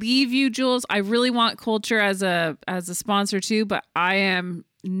believe you, Jules. I really want culture as a sponsor too, but I am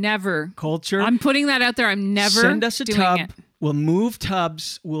never culture. I'm putting that out there. I'm never send us a doing tub. it. We'll move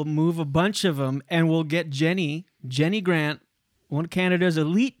tubs. We'll move a bunch of them, and we'll get Jenny Grant, one of Canada's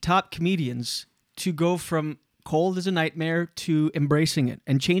elite top comedians, to go from cold as a nightmare to embracing it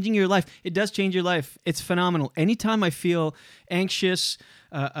and changing your life. It does change your life. It's phenomenal. Anytime I feel anxious,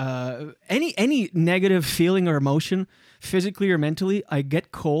 any negative feeling or emotion, physically or mentally, I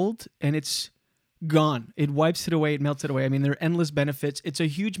get cold and it's gone. It wipes it away. It melts it away. I mean, there are endless benefits. It's a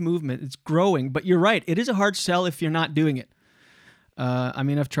huge movement. It's growing. But you're right. It is a hard sell if you're not doing it. I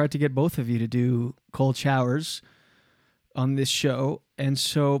mean, I've tried to get both of you to do cold showers on this show. And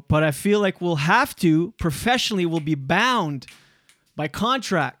so, but I feel like we'll have to, professionally, we'll be bound by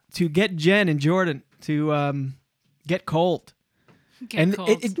contract to get Jen and Jordan to get cold. Get cold.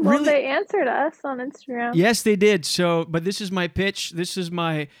 It Well, really, they answered us on Instagram. yes, they did. So, but this is my pitch. This is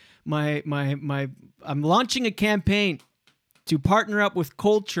my I'm launching a campaign to partner up with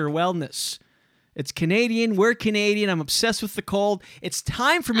Culture Wellness. It's Canadian. We're Canadian. I'm obsessed with the cold. It's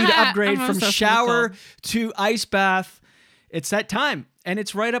time for me to upgrade I'm from obsessed with the shower cold. to ice bath. It's that time. And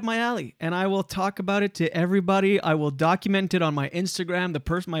it's right up my alley. And I will talk about it to everybody. I will document it on my Instagram,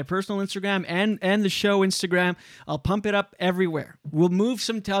 my personal Instagram, and the show Instagram. I'll pump it up everywhere. We'll move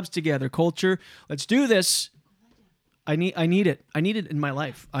some tubs together. Culture. Let's do this. I need it. I need it in my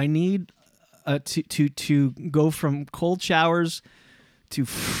life. I need to go from cold showers to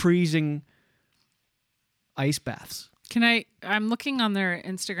freezing ice baths. I'm looking on their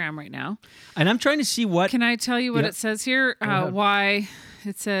Instagram right now. And I'm trying to see what. Can I tell you what Yeah. it says here? ahead. Why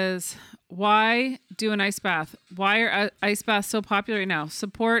it says, why do an ice bath? Why are ice baths so popular right now?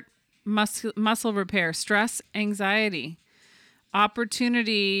 Support muscle repair, stress, anxiety,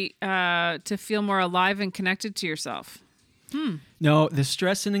 opportunity to feel more alive and connected to yourself. No, the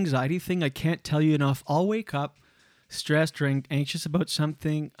stress and anxiety thing, I can't tell you enough. I'll wake up stressed or anxious about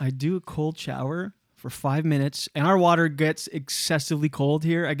something. I do a cold shower for 5 minutes, and our water gets excessively cold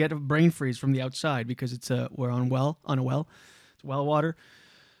here. I get a brain freeze from the outside because we're on a well. It's well water.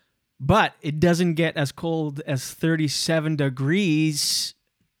 But it doesn't get as cold as 37 degrees.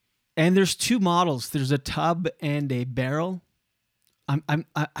 And there's two models. There's a tub and a barrel.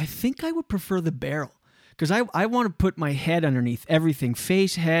 I think I would prefer the barrel because I want to put my head underneath everything,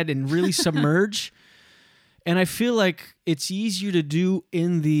 face, head, and really submerge. And I feel like it's easier to do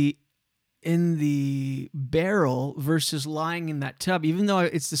in the barrel versus lying in that tub, even though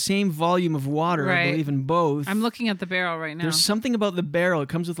it's the same volume of water. Right. I believe in both. I'm looking at the barrel right now. There's something about the barrel. It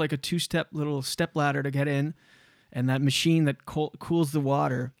comes with like a little step ladder to get in, and that machine that cools the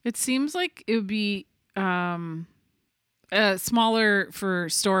water. It seems like it would be smaller for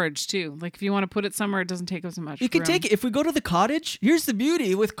storage too. Like if you want to put it somewhere, it doesn't take up so much You can room. take it. If we go to the cottage, here's the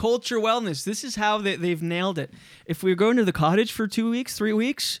beauty with Culture Wellness. This is how they've nailed it. If we're going to the cottage for 2 weeks, 3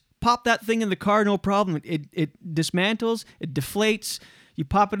 weeks, pop that thing in the car, no problem. It dismantles, it deflates. You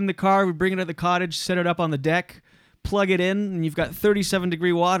pop it in the car, we bring it to the cottage, set it up on the deck, plug it in, and you've got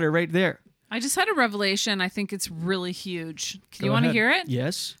 37-degree water right there. I just had a revelation. I think it's really huge. Go You want to ahead. hear it?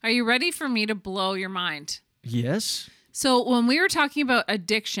 Yes. Are you ready for me to blow your mind? Yes. So when we were talking about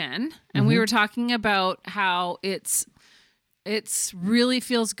addiction and we were talking about how it's really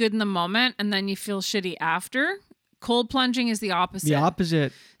feels good in the moment and then you feel shitty after, cold plunging is the opposite. The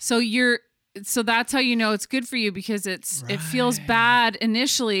opposite. So that's how you know it's good for you because it feels bad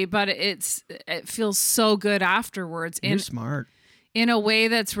initially, but it feels so good afterwards You're smart. in a way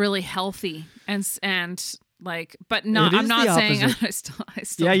that's really healthy and like, but not. It is I'm not the saying opposite. I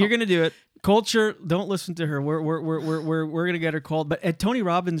still. Yeah, you're don't- gonna do it. Culture, don't listen to her. We're gonna get her cold. But Tony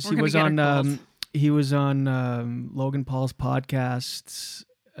Robbins, We're he gonna was get her on cold. he was on Logan Paul's podcast.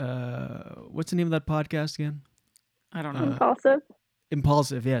 What's the name of that podcast again? I don't know. Impulsive.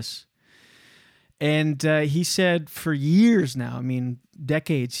 Impulsive, yes. And he said for years now, I mean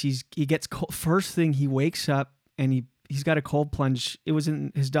decades, he gets cold. First thing he wakes up and he's got a cold plunge. It was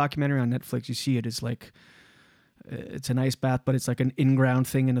in his documentary on Netflix. You see it. It's like it's an ice bath, but it's like an in-ground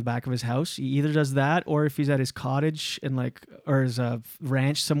thing in the back of his house. He either does that, or if he's at his cottage or his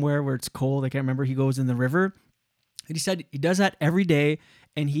ranch somewhere where it's cold, I can't remember. He goes in the river. And he said he does that every day,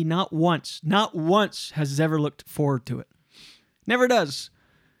 and he not once has ever looked forward to it. Never does.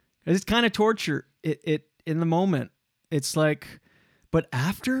 It's kind of torture. It in the moment. It's like, but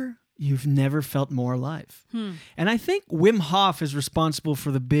after, you've never felt more alive. And I think Wim Hof is responsible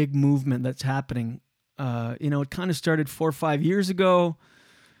for the big movement that's happening. It kind of started 4 or 5 years ago.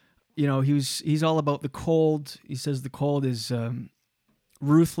 He's all about the cold. He says the cold is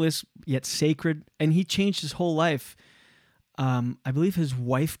ruthless yet sacred, and he changed his whole life. I believe his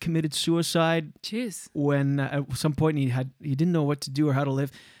wife committed suicide Jeez. when at some point he didn't know what to do or how to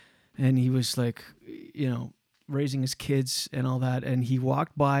live, and he was like, raising his kids and all that, and he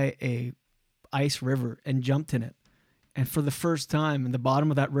walked by a ice river and jumped in it. And for the first time in the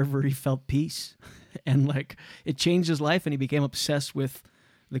bottom of that river, he felt peace. And like it changed his life, and he became obsessed with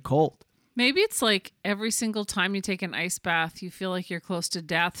the cold. Maybe it's like every single time you take an ice bath, you feel like you're close to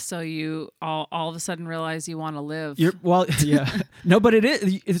death, so you all of a sudden realize you want to live. Yeah. No, but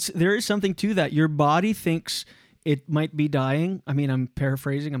there is something to that. Your body thinks it might be dying. I mean, I'm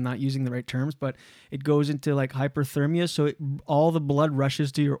paraphrasing. I'm not using the right terms, but it goes into like hyperthermia, so all the blood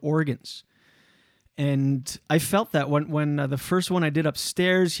rushes to your organs. And I felt that when the first one I did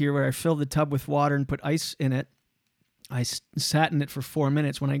upstairs here, where I filled the tub with water and put ice in it, I sat in it for 4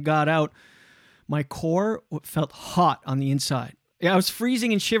 minutes. When I got out, my core felt hot on the inside. Yeah, I was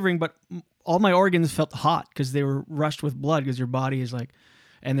freezing and shivering, but all my organs felt hot because they were rushed with blood, because your body is like,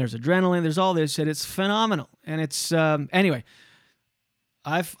 and there's adrenaline, there's all this, and it's phenomenal. And it's, anyway,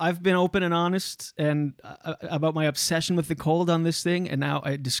 I've been open and honest and about my obsession with the cold on this thing, and now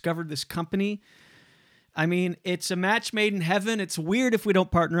I discovered this company. I mean, it's a match made in heaven. It's weird if we don't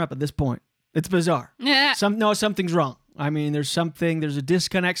partner up at this point. It's bizarre. Yeah. Something's wrong. I mean, there's a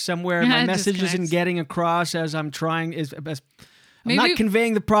disconnect somewhere. My message isn't getting across as I'm trying. I'm not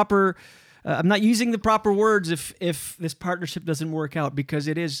conveying the proper, I'm not using the proper words if this partnership doesn't work out, because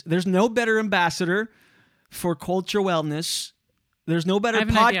there's no better ambassador for culture wellness. There's no better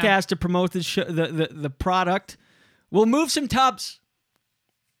podcast to promote the product. We'll move some tubs.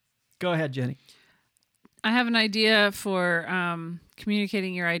 Go ahead, Jenny. I have an idea for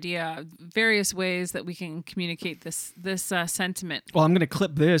communicating your idea. Various ways that we can communicate this sentiment. Well, I'm going to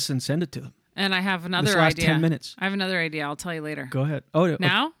clip this and send it to them. And I have another this last idea. 10 minutes. I have another idea. I'll tell you later. Go ahead. Oh,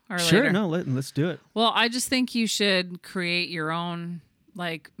 now or sure, later? No, let's do it. Well, I just think you should create your own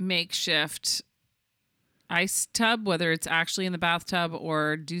like makeshift ice tub, whether it's actually in the bathtub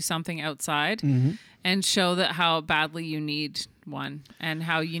or do something outside, and show that how badly you need one and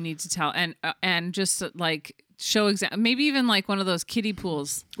how you need to tell and just like show maybe even like one of those kiddie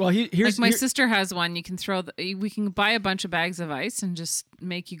pools. Well, here's like my sister has one. You can we can buy a bunch of bags of ice and just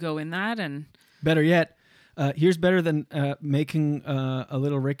make you go in that. And better yet, here's better than making a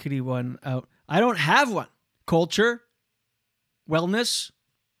little rickety one out. I don't have one. Culture, wellness.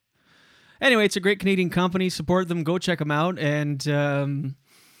 Anyway, it's a great Canadian company. Support them. Go check them out and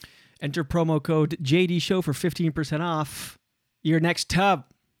enter promo code JD Show for 15% off your next tub.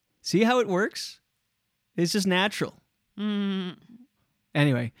 See how it works? It's just natural.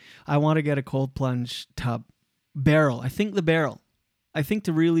 Anyway, I want to get a cold plunge tub. Barrel. I think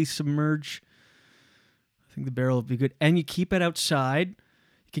to really submerge, I think the barrel would be good. And you keep it outside.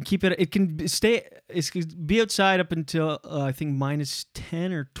 You can keep it. It can be outside up until I think minus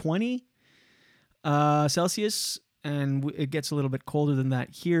 10 or 20 Celsius, and it gets a little bit colder than that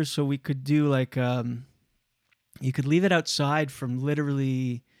here. So we could do like you could leave it outside from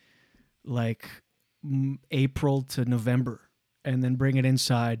literally like April to November, and then bring it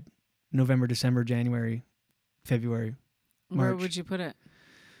inside November, December, January, February, March. Where would you put it?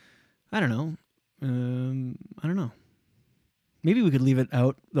 I don't know. I don't know. Maybe we could leave it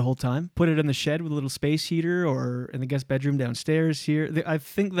out the whole time. Put it in the shed with a little space heater, or in the guest bedroom downstairs here. I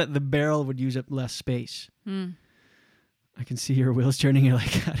think that the barrel would use up less space. I can see your wheels turning. You're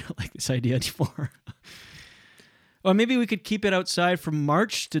like, I don't like this idea anymore. Or maybe we could keep it outside from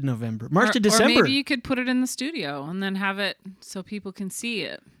March to November. March to December. Or maybe you could put it in the studio and then have it so people can see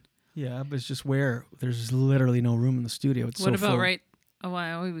it. Yeah, but it's just where there's literally no room in the studio. It's what so about full. right? Oh,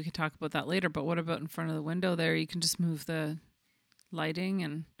 well, we could talk about that later. But what about in front of the window there? You can just move the lighting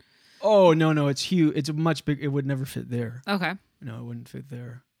and. Oh no! It's huge. It's much big. It would never fit there. Okay. No, it wouldn't fit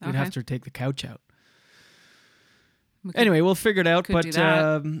there. We'd Okay. have to take the couch out. Anyway, we'll figure it out. But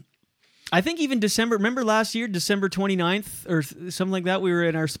I think even December, remember last year, December 29th or something like that, we were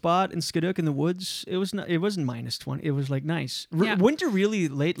in our spot in Skiduk in the woods. It wasn't minus 20. It was like nice. Yeah. Winter really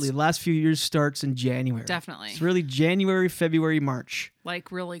lately, the last few years starts in January. Definitely. It's really January, February, March.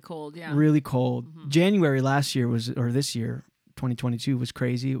 Like really cold, yeah. Really cold. January last year this year, 2022 was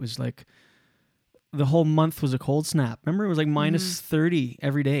crazy. It was like the whole month was a cold snap. Remember, it was like minus 30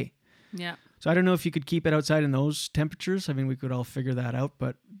 every day. Yeah. So I don't know if you could keep it outside in those temperatures. I mean, we could all figure that out,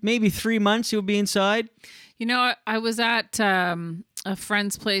 but maybe 3 months you'll be inside. You know, I was at a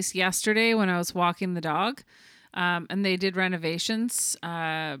friend's place yesterday when I was walking the dog, and they did renovations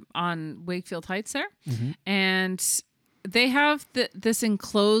on Wakefield Heights there. And they have this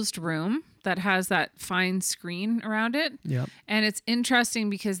enclosed room that has that fine screen around it. Yep. And it's interesting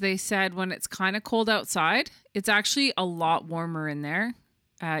because they said when it's kind of cold outside, it's actually a lot warmer in there.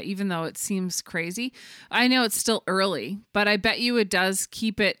 Even though it seems crazy. I know it's still early, but I bet you it does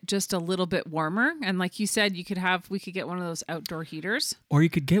keep it just a little bit warmer. And like you said, we could get one of those outdoor heaters. Or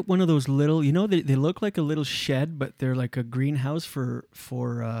you could get one of those little, they look like a little shed, but they're like a greenhouse for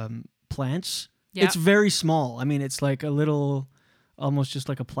plants. Yep. It's very small. I mean, it's like a little, almost just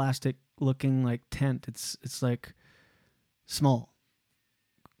like a plastic looking like tent. It's like small.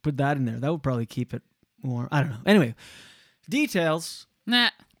 Put that in there. That would probably keep it warm. I don't know. Anyway, details. Nah.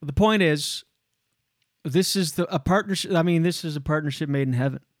 The point is, this is a partnership. I mean, this is a partnership made in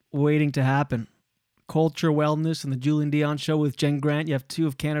heaven, waiting to happen. Culture, Wellness, and the Julian Dion Show with Jen Grant. You have two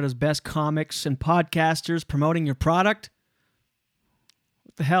of Canada's best comics and podcasters promoting your product.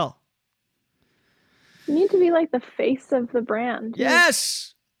 What the hell? You need to be like the face of the brand.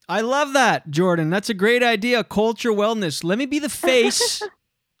 Yes! I love that, Jordan. That's a great idea. Culture, Wellness. Let me be the face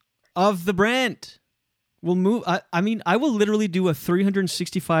of the brand. We'll move. I mean, I will literally do a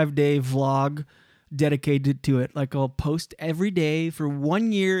 365-day vlog dedicated to it. Like, I'll post every day for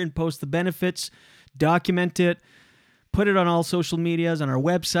 1 year and post the benefits, document it, put it on all social medias, on our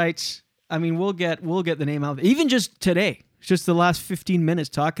websites. I mean, we'll get the name out. Even just today, just the last 15 minutes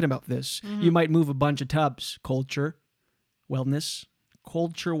talking about this, you might move a bunch of tubs. Culture, Wellness.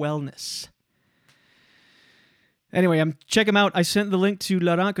 Anyway, check him out. I sent the link to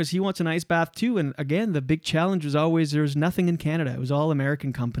Laurent because he wants an ice bath too. And again, the big challenge was always there's nothing in Canada. It was all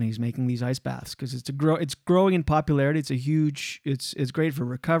American companies making these ice baths because it's growing in popularity. It's great for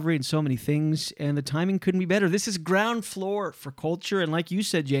recovery and so many things. And the timing couldn't be better. This is ground floor for culture. And like you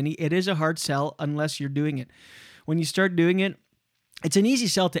said, Jenny, it is a hard sell unless you're doing it. When you start doing it, it's an easy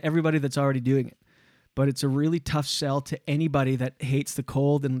sell to everybody that's already doing it. But it's a really tough sell to anybody that hates the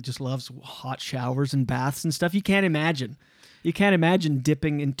cold and just loves hot showers and baths and stuff. You can't imagine. You can't imagine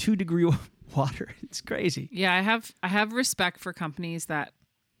dipping in 2-degree water. It's crazy. Yeah, I have respect for companies that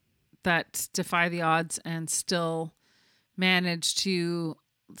defy the odds and still manage to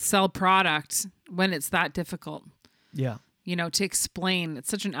sell product when it's that difficult. Yeah. You know, to explain. It's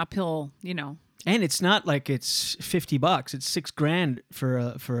such an uphill, you know. And it's not like it's $50. It's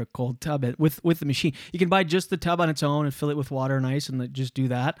 $6,000 for a cold tub with the machine. You can buy just the tub on its own and fill it with water and ice and just do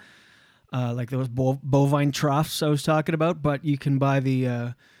that. Like those bovine troughs I was talking about. But you can buy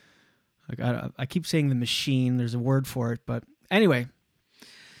the I keep saying the machine. There's a word for it. But anyway.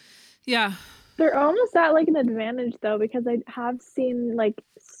 Yeah. They're almost at like an advantage though, because I have seen like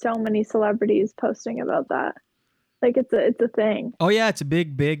so many celebrities posting about that. Like it's a thing. Oh yeah, it's a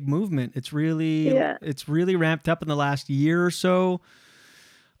big movement. It's really ramped up in the last year or so.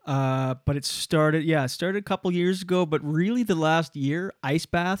 But it started a couple years ago, but really the last year, ice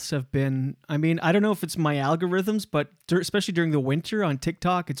baths have been, I mean, I don't know if it's my algorithms, but especially during the winter on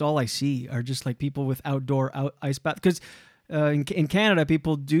TikTok, it's all I see are just like people with outdoor ice baths. Because in Canada,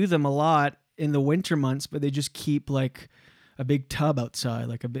 people do them a lot in the winter months, but they just keep like a big tub outside,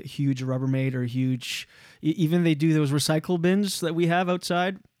 like a huge Rubbermaid or huge, even they do those recycle bins that we have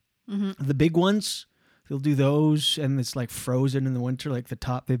outside, the big ones. They'll do those, and it's like frozen in the winter, like the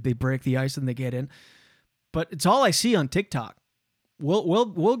top. They break the ice and they get in. But it's all I see on TikTok.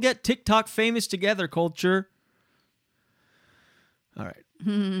 We'll get TikTok famous together, culture. All right,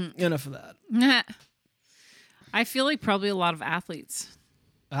 enough of that. I feel like probably a lot of athletes.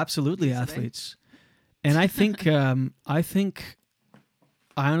 Absolutely, athletes. And I think, I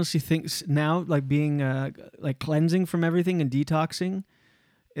honestly think now, like being like cleansing from everything and detoxing,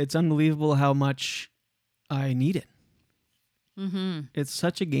 it's unbelievable how much I need it. It's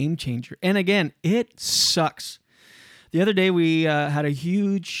such a game changer. And again, it sucks. The other day we had a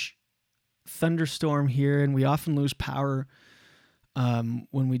huge thunderstorm here, and we often lose power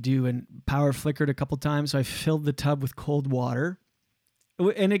when we do, and power flickered a couple times. So I filled the tub with cold water.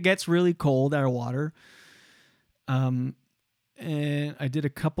 And it gets really cold, our water. And I did a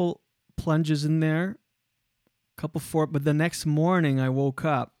couple plunges in there, but the next morning I woke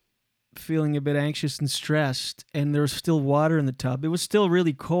up feeling a bit anxious and stressed, and there was still water in the tub. It was still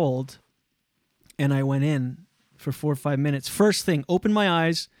really cold, and I went in for 4 or 5 minutes. First thing, open my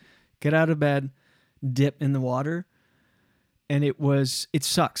eyes, get out of bed, dip in the water. And it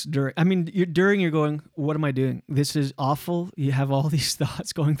sucks. You're going, what am I doing? This is awful. You have all these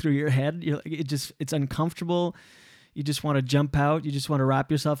thoughts going through your head. You're like, it's uncomfortable. You just want to jump out. You just want to wrap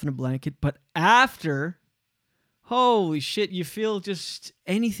yourself in a blanket. But after, holy shit, you feel just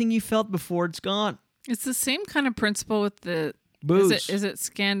anything you felt before, it's gone. It's the same kind of principle with the booze. Is it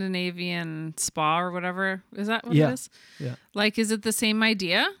Scandinavian spa or whatever? Is that what it is? Yeah. Like, is it the same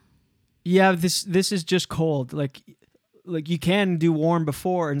idea? Yeah, this is just cold. Like you can do warm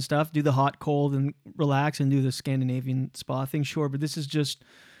before and stuff, do the hot, cold, and relax and do the Scandinavian spa thing, sure. But this is just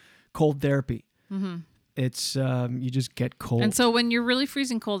cold therapy. It's you just get cold. And so when you're really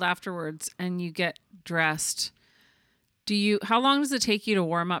freezing cold afterwards and you get dressed, how long does it take you to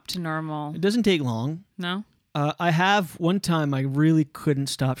warm up to normal? It doesn't take long. No? I have one time I really couldn't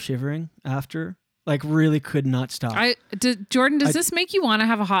stop shivering after. Like really could not stop. Jordan, does this make you want to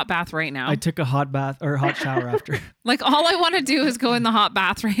have a hot bath right now? I took a hot bath or hot shower after. Like all I want to do is go in the hot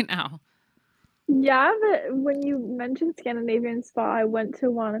bath right now. Yeah, but when you mentioned Scandinavian spa, I went to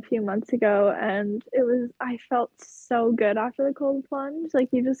one a few months ago and I felt so good after the cold plunge. Like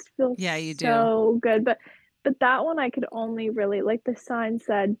you just feel you so good. But that one I could only really, like the sign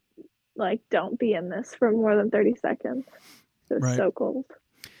said, like don't be in this for more than 30 seconds. It was so cold.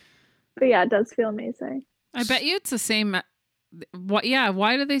 But yeah, it does feel amazing. I bet you it's the same. What? Yeah.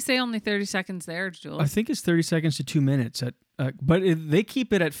 Why do they say only 30 seconds there, Jules? I think it's 30 seconds to 2 minutes. They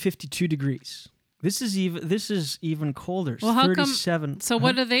keep it at 52 degrees. This is even colder. Well, how 37. Come? So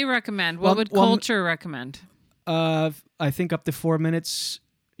what do they recommend? What would culture recommend? I think up to 4 minutes,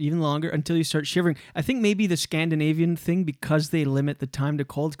 even longer, until you start shivering. I think maybe the Scandinavian thing, because they limit the time to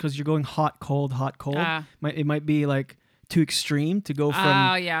cold, because you're going hot, cold, hot, cold. It might be like too extreme to go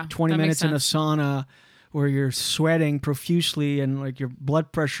from 20 minutes in a sauna where you're sweating profusely and like your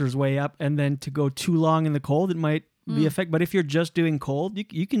blood pressure is way up, and then to go too long in the cold, it might be effect. But if you're just doing cold,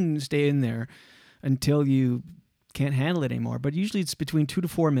 you can stay in there until you can't handle it anymore. But usually it's between 2 to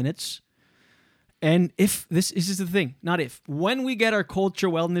 4 minutes. And this is the thing, when we get our culture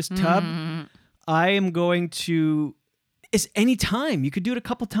wellness tub, I am going to, it's any time. You could do it a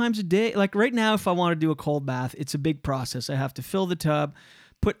couple times a day. Like right now, if I want to do a cold bath, it's a big process. I have to fill the tub,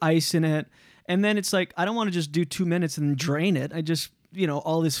 put ice in it. And then it's like, I don't want to just do 2 minutes and then drain it. I just,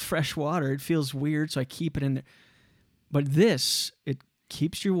 all this fresh water, it feels weird. So I keep it in there. But it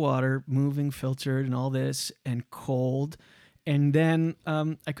keeps your water moving, filtered, and all this, and cold. And then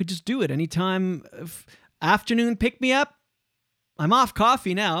I could just do it anytime. Afternoon pick me up. I'm off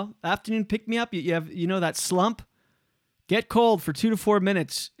coffee now. Afternoon pick me up. You have that slump. Get cold for 2 to 4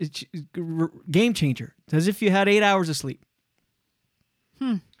 minutes. It's game changer. It's as if you had 8 hours of sleep.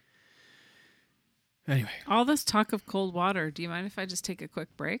 Anyway, all this talk of cold water. Do you mind if I just take a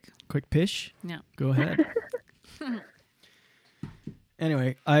quick break? Quick pish? Yeah. Go ahead.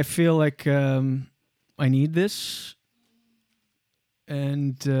 Anyway, I feel like I need this.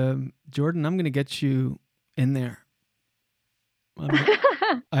 And Jordan, I'm going to get you in there.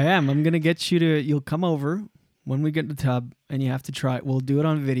 I am. I'm going to get you'll come over when we get in the tub and you have to try it. We'll do it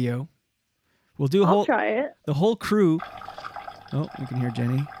on video. We'll do I'll try it. The whole crew. Oh, you can hear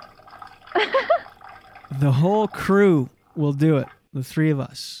Jenny. The whole crew will do it. The three of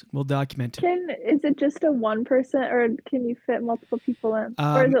us will document it. Is it just a one person, or can you fit multiple people in,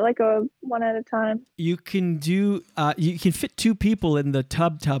 or is it like a one at a time? You can do. You can fit 2 people in the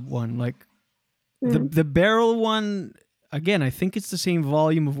tub one. Like the barrel one. Again, I think it's the same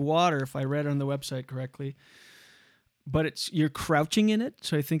volume of water if I read on the website correctly. But you're crouching in it,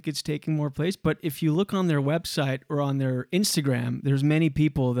 so I think it's taking more place. But if you look on their website or on their Instagram, there's many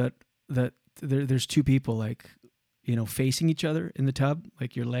people that there's 2 people like, facing each other in the tub.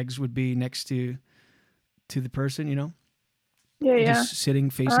 Like your legs would be next to the person, Yeah. Just sitting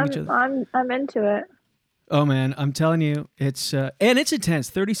facing each other. I'm into it. Oh man, I'm telling you, it's and it's intense.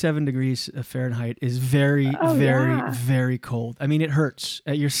 37 degrees Fahrenheit is very, very cold. I mean, it hurts.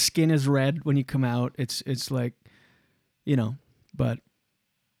 Your skin is red when you come out. It's like, but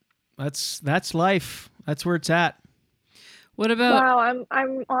that's life. That's where it's at. What about? Wow,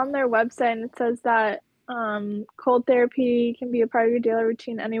 I'm on their website and it says that cold therapy can be a part of your daily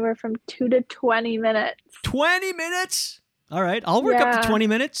routine anywhere from 2 to 20 minutes. 20 minutes? All right, I'll work up to 20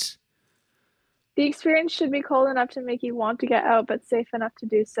 minutes. The experience should be cold enough to make you want to get out, but safe enough to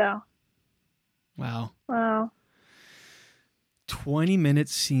do so. Wow. 20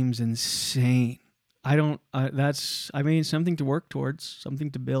 minutes seems insane. That's something to work towards,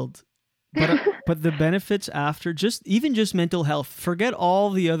 something to build. But the benefits after, just mental health, forget all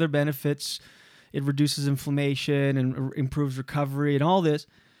the other benefits. It reduces inflammation and improves recovery and all this.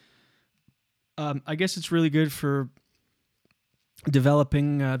 I guess it's really good for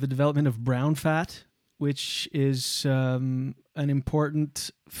developing the development of brown fat, which is an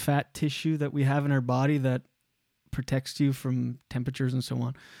important fat tissue that we have in our body that protects you from temperatures and so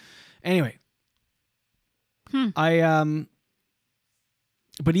on. Anyway,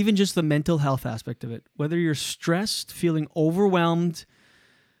 but even just the mental health aspect of it, whether you're stressed, feeling overwhelmed,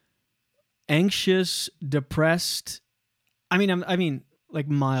 anxious, depressed, I mean, like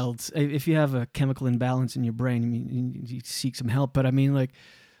mild. If you have a chemical imbalance in your brain, you seek some help. But I mean, like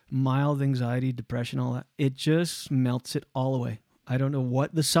mild anxiety, depression, all that, it just melts it all away. I don't know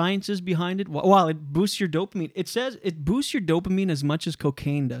what the science is behind it. Well, it boosts your dopamine. It says it boosts your dopamine as much as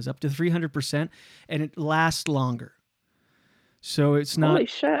cocaine does, up to 300%, and it lasts longer. So it's not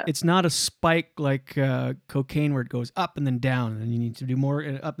a spike like cocaine where it goes up and then down, and you need to do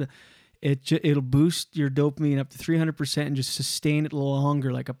more up. it'll boost your dopamine up to 300% and just sustain it a little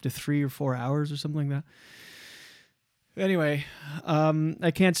longer, like up to 3 or 4 hours or something like that. Anyway,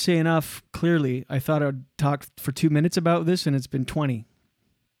 I can't say enough. Clearly, I thought I'd talk for 2 minutes about this, and it's been 20.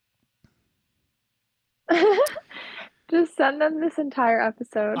 Just send them this entire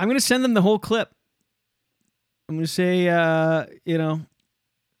episode. I'm going to send them the whole clip. I'm going to say, I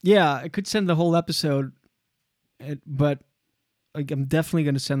could send the whole episode, but I'm definitely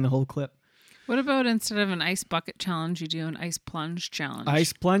going to send the whole clip. What about instead of an ice bucket challenge, you do an ice plunge challenge?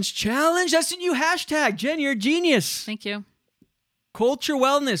 Ice plunge challenge. That's a new hashtag. Jen, you're a genius. Thank you. Culture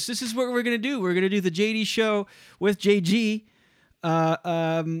wellness. This is what we're going to do. We're going to do the JD show with JG.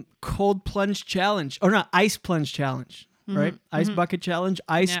 Cold plunge challenge. Or not, ice plunge challenge. Right? Ice bucket challenge.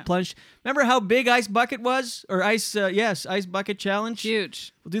 Ice plunge. Remember how big ice bucket was? Or ice bucket challenge.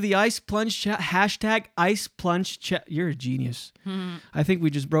 Huge. We'll do the ice plunge hashtag ice plunge. You're a genius. I think we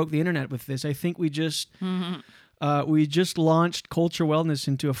just broke the internet with this. I think we just launched Culture Wellness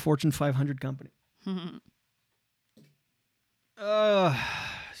into a Fortune 500 company.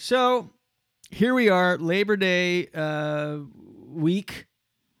 So here we are, Labor Day week,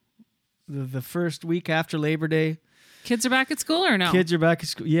 the first week after Labor Day. Kids are back at school or no? Kids are back at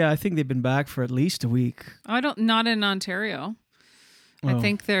school. Yeah, I think they've been back for at least a week. Not in Ontario. Oh. I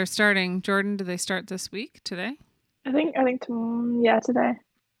think they're starting. Jordan, do they start this week, today? I think today.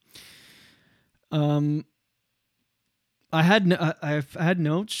 I've had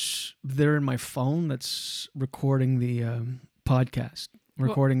notes there in my phone that's recording the podcast,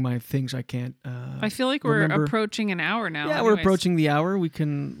 recording my things I can't. I feel like we're approaching an hour now. Yeah, anyways. we're approaching the hour. We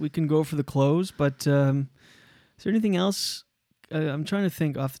can go for the close, but is there anything else? I'm trying to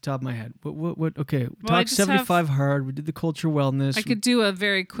think off the top of my head. What? Okay, talk 75 hard. We did the culture wellness. I could do a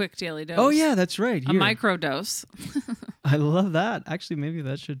very quick daily dose. Oh yeah, that's right. A micro dose. I love that. Actually, maybe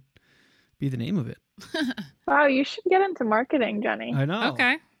that should be the name of it. Wow, you should get into marketing, Jenny. I know.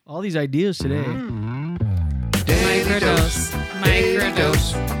 Okay. All these ideas today. Microdose.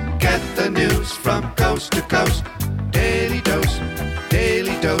 Microdose. Get the news from coast to coast. Daily dose.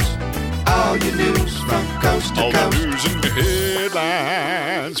 Daily dose. All your news from coast to All coast. the news and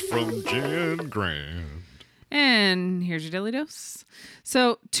headlines from Jen Grant. And here's your daily dose.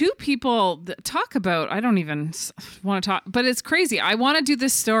 So 2 people that talk about, I don't even want to talk, but it's crazy. I want to do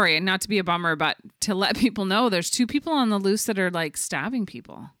this story, and not to be a bummer, but to let people know there's 2 people on the loose that are like stabbing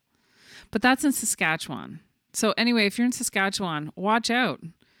people. But that's in Saskatchewan. So anyway, if you're in Saskatchewan, watch out.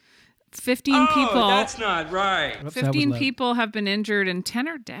 15 people. That's not right. 15 people have been injured and 10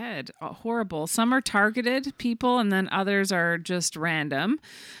 are dead. Horrible. Some are targeted people and then others are just random.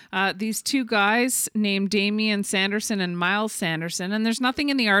 These 2 guys named Damian Sanderson and Miles Sanderson, and there's nothing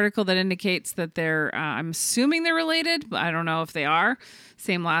in the article that indicates that they're, I'm assuming they're related, but I don't know if they are.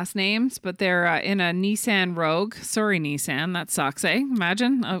 Same last names, but they're in a Nissan Rogue. Sorry, Nissan. That sucks, eh?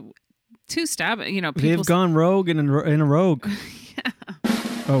 Imagine 2 people. They've gone rogue in a rogue. Yeah.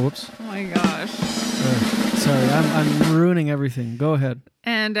 Oh, whoops. Oh my gosh. Sorry, I'm ruining everything. Go ahead.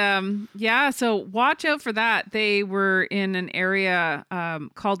 And so watch out for that. They were in an area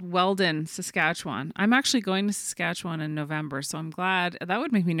called Weldon, Saskatchewan. I'm actually going to Saskatchewan in November, so I'm glad. That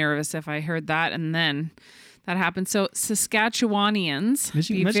would make me nervous if I heard that and then that happened. So Saskatchewanians,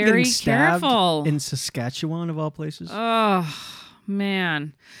 be very careful. In Saskatchewan, of all places. Oh,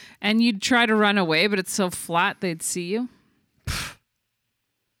 man. And you'd try to run away, but it's so flat they'd see you.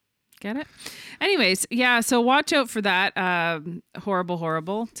 Get it? Anyways, yeah, so watch out for that.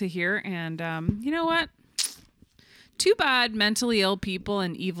 Horrible to hear. And you know what? Too bad mentally ill people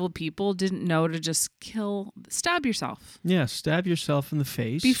and evil people didn't know to just stab yourself. Yeah, stab yourself in the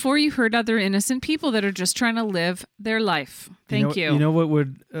face. Before you hurt other innocent people that are just trying to live their life. Thank you. You know what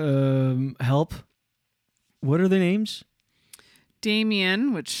would help? What are their names?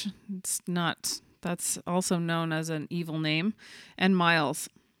 Damien, which it's not, that's also known as an evil name, and Miles.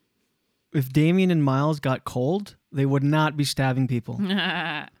 If Damien and Miles got cold, they would not be stabbing people.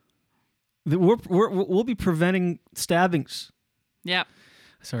 We'll be preventing stabbings. Yep.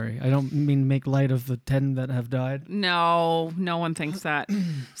 Sorry, I don't mean to make light of the 10 that have died. No one thinks that.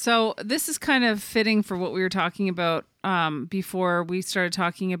 So this is kind of fitting for what we were talking about before we started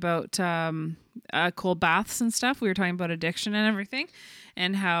talking about cold baths and stuff. We were talking about addiction and everything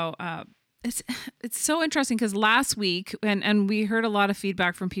and how it's so interesting because last week, and we heard a lot of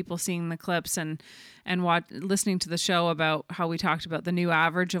feedback from people seeing the clips and listening to the show about how we talked about the new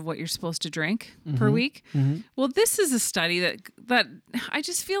average of what you're supposed to drink per week. Well, this is a study that I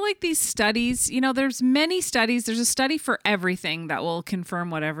just feel like these studies, there's many studies. There's a study for everything that will confirm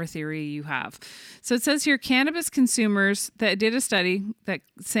whatever theory you have. So it says here, cannabis consumers that did a study that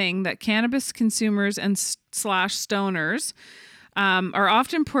saying that cannabis consumers and slash stoners are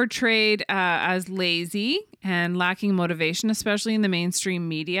often portrayed as lazy and lacking motivation, especially in the mainstream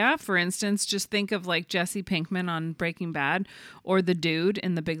media. For instance, just think of like Jesse Pinkman on Breaking Bad or the dude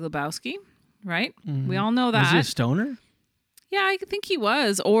in The Big Lebowski, right? We all know that. Was he a stoner? Yeah, I think he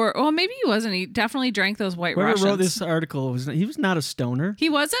was. Or maybe he wasn't. He definitely drank those White Whoever Russians. wrote this article, he was not a stoner. He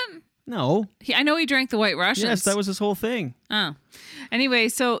wasn't? No. I know he drank the White Russians. Yes, that was his whole thing. Oh. Anyway,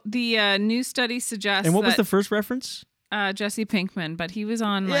 so the new study suggests And what was the first reference? Jesse Pinkman, but he was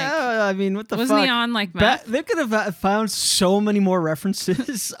on like... Yeah, I mean, what the wasn't fuck? he on like meth? They could have found so many more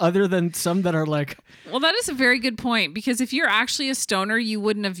references other than some that are like... Well, that is a very good point, because if you're actually a stoner, you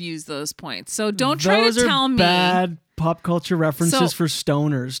wouldn't have used those points. So don't try to tell me... bad pop culture references for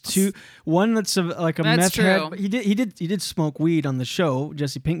stoners. One that's like a meth true. head. He did smoke weed on the show,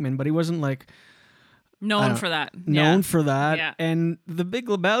 Jesse Pinkman, but he wasn't like... Known for that. Known for that. Yeah. And The Big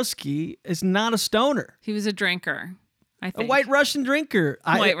Lebowski is not a stoner. He was a drinker, I think. A White Russian drinker.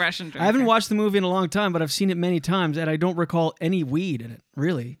 Russian drinker. I haven't watched the movie in a long time, but I've seen it many times, and I don't recall any weed in it,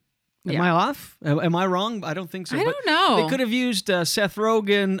 really. Am I off? Am I wrong? I don't think so. I don't know. They could have used Seth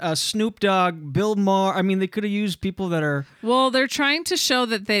Rogen, Snoop Dogg, Bill Maher. I mean, they could have used people that are... Well, they're trying to show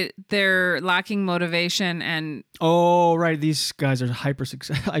that they're lacking motivation and... Oh, right. These guys are hyper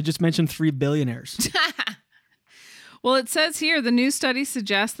successful. I just mentioned 3 billionaires. Well, it says here, the new study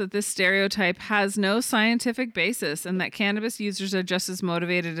suggests that this stereotype has no scientific basis and that cannabis users are just as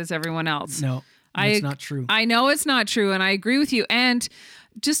motivated as everyone else. No, it's not true. I know it's not true, and I agree with you. And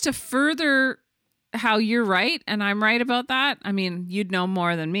just to further how you're right, and I'm right about that, I mean, you'd know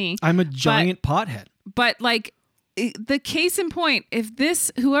more than me. I'm a giant pothead. But like, the case in point, if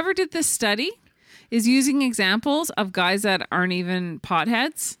whoever did this study is using examples of guys that aren't even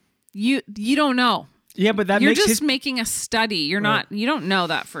potheads, you don't know. Yeah, but you're just making a study. You're not. You don't know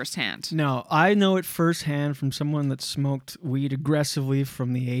that firsthand. No, I know it firsthand from someone that smoked weed aggressively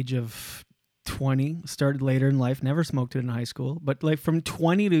from the age of 20. Started later in life. Never smoked it in high school, but like from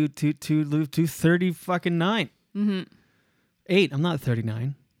 20 to 30 fucking 9. 8. I'm not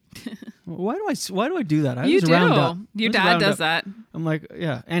 39. Why do I do that? I you was do. round up. Your dad does that. I'm like,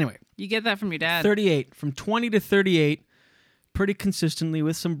 yeah. Anyway, you get that from your dad. 38. From 20 to 38. Pretty consistently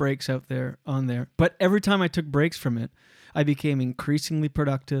with some breaks on there. But every time I took breaks from it, I became increasingly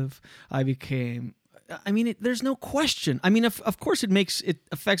productive. There's no question. I mean, of course it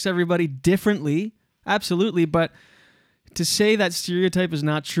affects everybody differently. Absolutely. But to say that stereotype is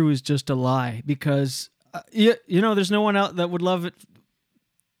not true is just a lie, because, there's no one out that would love it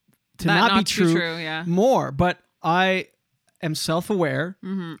to not be true yeah. more. But I am self-aware.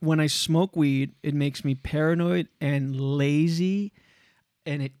 When I smoke weed, it makes me paranoid and lazy,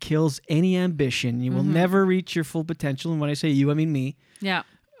 and it kills any ambition. You will never reach your full potential. And when I say you, I mean me. Yeah.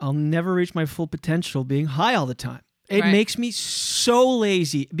 I'll never reach my full potential being high all the time. It makes me so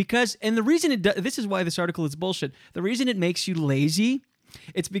lazy and the reason this is why this article is bullshit. The reason it makes you lazy,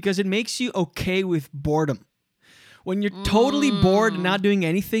 it's because it makes you okay with boredom. When you're totally bored and not doing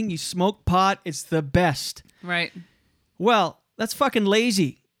anything, you smoke pot, it's the best. Right. Well, that's fucking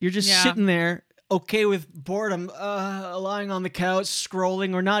lazy. You're just sitting there, okay with boredom, lying on the couch,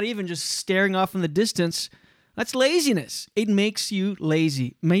 scrolling, or not even just staring off in the distance. That's laziness. It makes you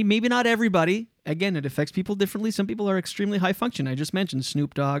lazy. Maybe not everybody. Again, it affects people differently. Some people are extremely high function. I just mentioned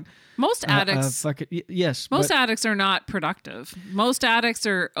Snoop Dogg. Most addicts. Yes. Most addicts are not productive. Most addicts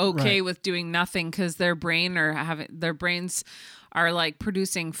are okay with doing nothing because their brains are like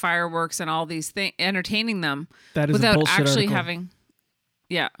producing fireworks and all these things, entertaining them that is without a bullshit actually article. having.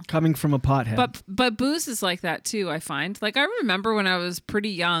 Yeah. Coming from a pothead. But booze is like that too, I find. Like I remember when I was pretty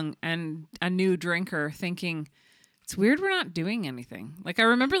young and a new drinker thinking, it's weird we're not doing anything. Like I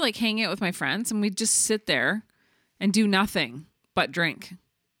remember like hanging out with my friends and we'd just sit there and do nothing but drink.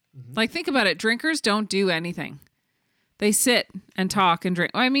 Like think about it. Drinkers don't do anything. They sit and talk and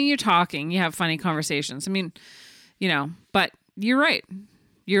drink. Well, I mean, you're talking, you have funny conversations. I mean, but you're right.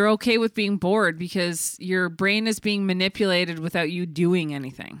 You're okay with being bored because your brain is being manipulated without you doing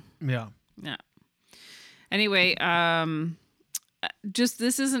anything. Yeah. Yeah. Anyway, just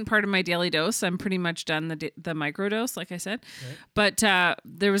this isn't part of my daily dose. I'm pretty much done the micro dose, like I said. Right. But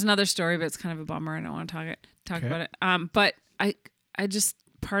there was another story, but it's kind of a bummer. I don't want to talk about it. But I just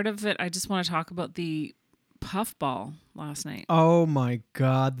part of it, I just want to talk about the puffball last night. Oh my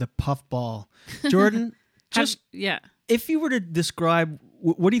God, the puffball. Jordan, just yeah. if you were to describe,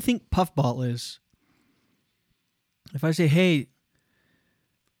 what do you think puffball is? If I say, hey,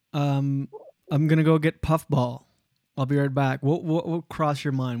 I'm going to go get puffball. I'll be right back. What will cross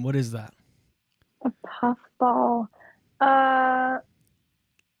your mind? What is that? A puffball. The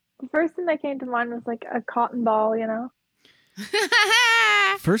first thing that came to mind was like a cotton ball, you know?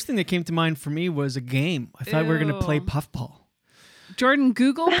 First thing that came to mind for me was a game. I thought we were going to play Ew. puffball. Jordan,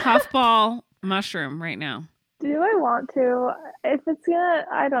 Google puffball mushroom right now. Do I want to? If it's gonna,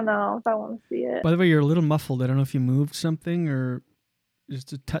 I don't know if I want to see it. By the way, you're a little muffled. I don't know if you moved something or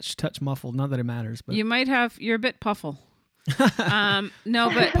just a touch muffled. Not that it matters, but You might have, you're a bit puffle. No,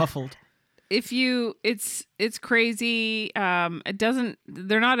 but puffled. if you, it's crazy. It doesn't,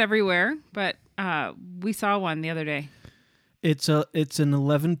 they're not everywhere, but we saw one the other day. It's an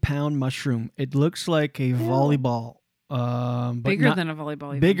 11-pound mushroom. It looks like a volleyball. But Bigger not, than a volleyball.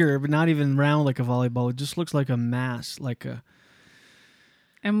 Even. bigger, but not even round like a volleyball. It just looks like a mass,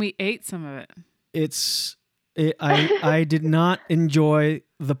 And we ate some of it. I did not enjoy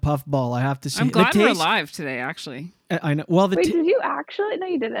the puffball. I have to say. I'm glad The we're taste- alive today, actually. I know. Well, Wait, did you actually? No,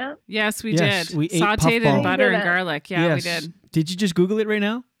 you didn't. Yes, we Yes, did. we ate Sauteed in puffball. butter and Didn't. garlic. Yeah, yes. we did. Did you just Google it right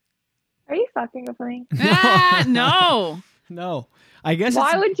now? Are you fucking with me? No. No. I guess.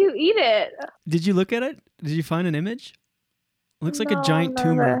 Why would you eat it? Did you look at it? Did you find an image? It looks like a No, giant I'm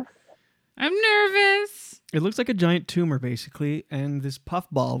tumor. nervous. I'm nervous. It looks like a giant tumor, basically, and this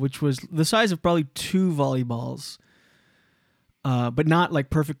puffball, which was the size of probably 2 volleyballs, but not like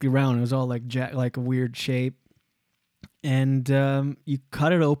perfectly round. It was all like like a weird shape, and you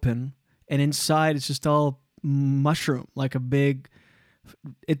cut it open, and inside it's just all mushroom, like a big.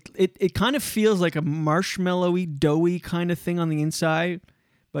 It kind of feels like a marshmallowy, doughy kind of thing on the inside,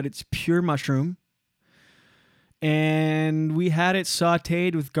 but it's pure mushroom. And we had it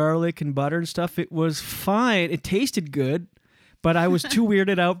sauteed with garlic and butter and stuff. It was fine. It tasted good, but I was too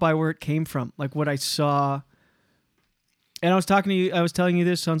weirded out by where it came from, like what I saw. And I was telling you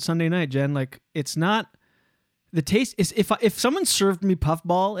this on Sunday night, Jen. Like, it's not the taste. Is if someone served me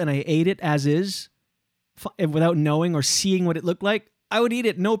puffball and I ate it as is, without knowing or seeing what it looked like, I would eat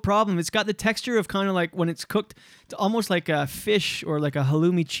it, no problem. It's got the texture of kind of like when it's cooked, it's almost like a fish or like a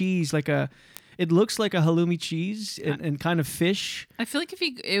halloumi cheese, It looks like a halloumi cheese and kind of fish. I feel like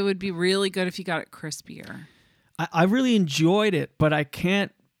it would be really good if you got it crispier. I really enjoyed it, but I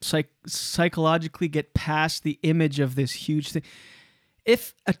can't psychologically get past the image of this huge thing.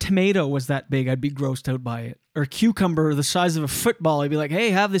 If a tomato was that big, I'd be grossed out by it. Or a cucumber the size of a football, I'd be like,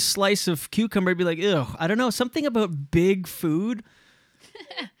 hey, have this slice of cucumber. I'd be like, ew. I don't know. Something about big food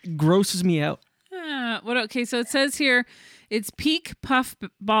grosses me out. Okay, so it says here, it's peak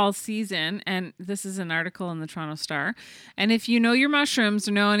puffball season, and this is an article in the Toronto Star. And if you know your mushrooms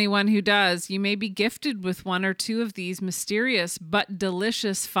or know anyone who does, you may be gifted with 1 or 2 of these mysterious but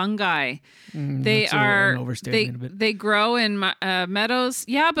delicious fungi. They That's are an overstatement a bit. they grow in meadows.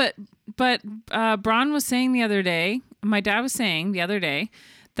 Yeah, but Bron was saying the other day, my dad was saying the other day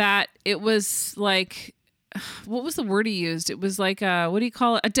that it was like. What was the word he used? It was like what do you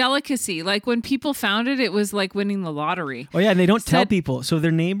call it? A delicacy. Like when people found it, it was like winning the lottery. Oh yeah, and they don't tell people. So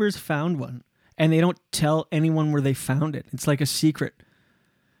their neighbors found one, and they don't tell anyone where they found it. It's like a secret.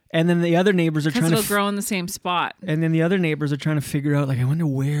 And then the other neighbors are trying to it'll grow in the same spot. And then the other neighbors are trying to figure out, like, I wonder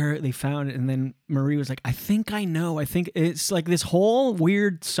where they found it. And then Marie was like, I think I know. I think it's like this whole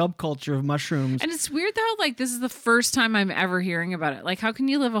weird subculture of mushrooms. And it's weird though, like this is the first time I'm ever hearing about it. Like, how can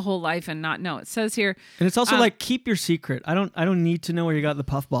you live a whole life and not know? It says here. And it's also like, keep your secret. I don't need to know where you got the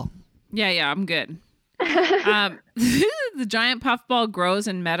puffball. Yeah, I'm good. The giant puffball grows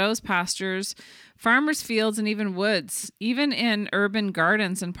in meadows, pastures, farmers' fields, and even woods, even in urban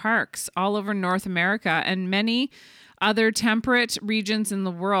gardens and parks all over North America and many other temperate regions in the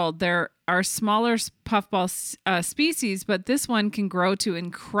world. There are smaller puffball species, but this one can grow to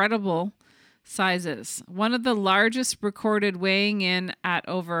incredible sizes. One of the largest recorded weighing in at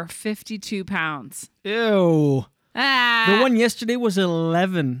over 52 pounds. Ew. Ah, The one yesterday was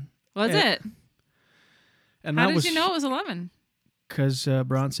 11. was it? And How that did you know it was 11? Because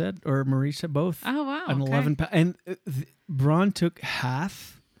Braun said, or Marie said both. Oh, wow. An okay. 11 pound. And Braun took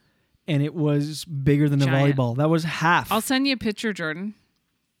half, and it was bigger than a Giant. volleyball. That was half. I'll send you a picture, Jordan.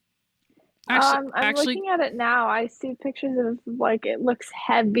 I'm looking at it now. I see pictures of like it looks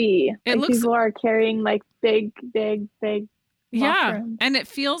heavy. It Like, looks- people are carrying like big Yeah, mushrooms. and it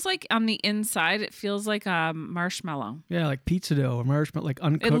feels like on the inside, it feels like a marshmallow. Yeah, like pizza dough or marshmallow, like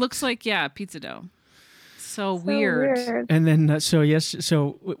uncooked. It looks like pizza dough. So weird. And then,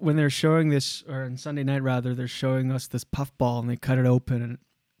 when they're showing this, or on Sunday night rather, they're showing us this puffball, and they cut it open, and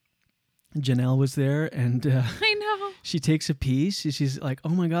Janelle was there, and I know. she takes a piece, and she's like, "Oh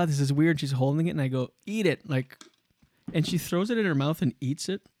my god, this is weird." She's holding it, and I go, "Eat it!" And she throws it in her mouth and eats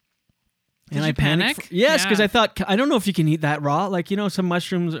it. Did you panic? Yes, because Yeah. I thought, I don't know if you can eat that raw. Some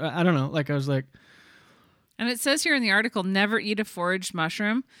mushrooms, I don't know. I was like, And it says here in the article, never eat a foraged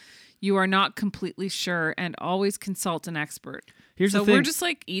mushroom. You are not completely sure, and always consult an expert. here's So the thing. we're just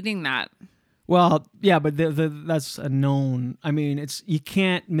like eating that. Well, yeah, but that's a known. I mean, you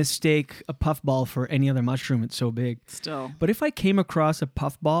can't mistake a puffball for any other mushroom. It's so big. Still. But if I came across a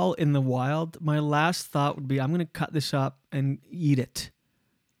puffball in the wild, my last thought would be, I'm going to cut this up and eat it.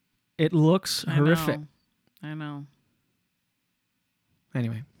 It looks horrific. I know.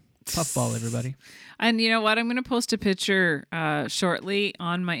 Anyway, puffball, everybody. And you know what? I'm going to post a picture shortly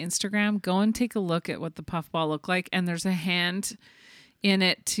on my Instagram. Go and take a look at what the puffball looked like. And there's a hand in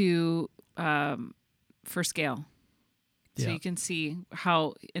it for scale. So Yeah. you can see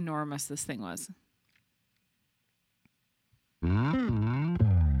how enormous this thing was.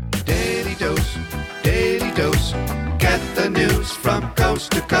 Daily dose, daily dose. Get the news from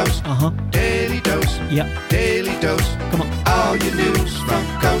coast to coast. Daily dose, Yep. daily dose. Come on. All your news from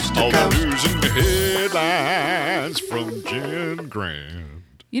coast to All the coast. news and headlines from Jen Grant.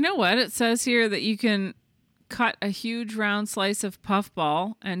 You know what? It says here that you can cut a huge round slice of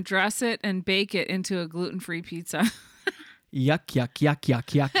puffball and dress it and bake it into a gluten-free pizza. Yuck, yuck, yuck, yuck,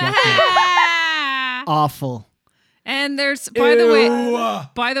 yuck, yuck, yuck. Awful. And there's, by the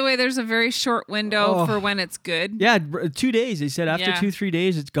way, there's a very short window for when it's good. Yeah, 2 days. They said after Yeah. 2-3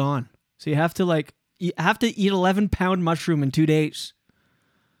 days, it's gone. So you have to eat 11-pound mushroom in 2 days.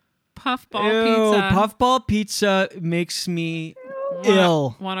 Puffball Ew, pizza. puffball pizza makes me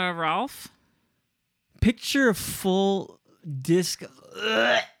ill. Want a Ralph? Picture a full disc.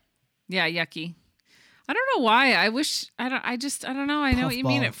 Ugh. Yeah, yucky. I don't know why. I don't know. I know what you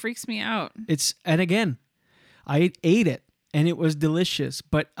mean. Puffball. It freaks me out. And again, I ate it and it was delicious.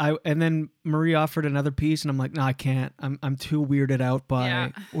 And then Marie offered another piece, and I'm like, no, I can't. I'm too weirded out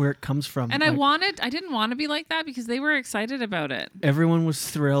by where it comes from. And I didn't want to be like that because they were excited about it. Everyone was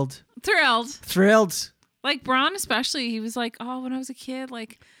thrilled. Thrilled. Like Braun especially, he was like, oh, when I was a kid,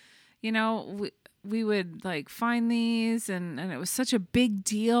 we would find these and it was such a big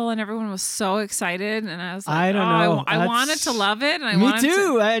deal and everyone was so excited, and I was like, I don't know. I wanted to love it, and I Me wanted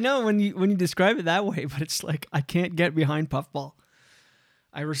too. to. I know when you describe it that way, but it's like I can't get behind puffball.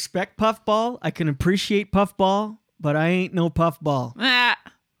 I respect puffball. I can appreciate puffball, but I ain't no puffball. Ah.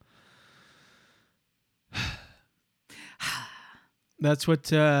 That's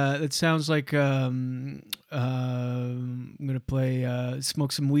what it sounds like. I'm gonna play,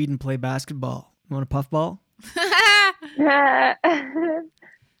 smoke some weed and play basketball. You want a puffball? Do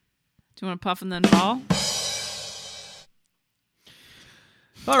you want to puff and then ball?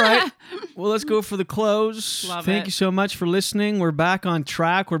 All right. Well, let's go for the close. Love Thank it. you so much for listening. We're back on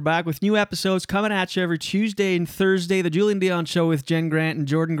track. We're back with new episodes coming at you every Tuesday and Thursday. The Julian Dion Show with Jen Grant and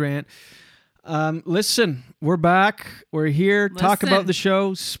Jordan Grant. Listen, we're back. We're here. Talk about the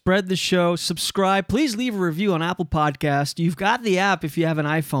show. Spread the show. Subscribe. Please leave a review on Apple Podcast. You've got the app if you have an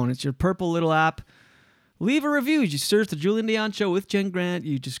iPhone. It's your purple little app. Leave a review. You search the Julian Dion Show with Jen Grant.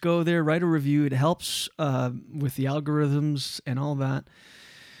 You just go there, write a review. It helps with the algorithms and all that.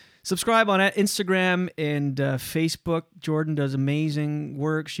 Subscribe on Instagram and Facebook. Jordan does amazing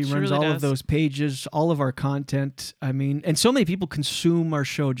work. She runs really all of does. those pages, all of our content. I mean, and so many people consume our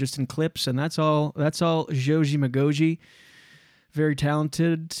show just in clips, and that's all Joji Magoji. Very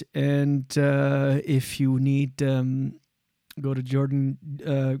talented. And if you need, go to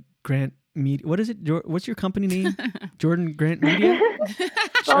Jordan Grant Media. What is it? What's your company name? Jordan Grant Media?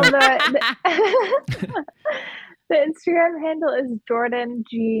 Well, the Instagram handle is Jordan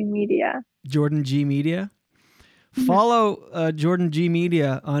G Media. Jordan G Media. Follow Jordan G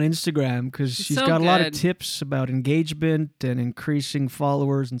Media on Instagram because she's so got a lot of good. tips about engagement and increasing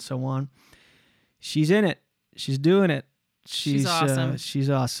followers and so on. She's in it. She's doing it. She's awesome. She's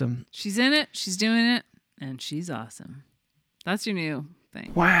awesome. She's in it, she's doing it, and she's awesome. That's your new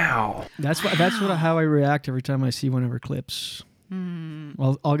thing. Wow. That's how I react every time I see one of her clips.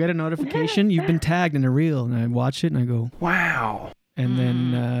 Well, I'll get a notification. You've been tagged in a reel, and I watch it and I go, Wow. and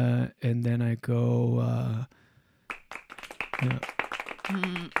then I go,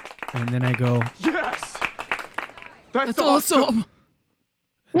 and then I go, Yes. That's awesome.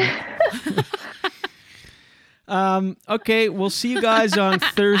 Okay, we'll see you guys on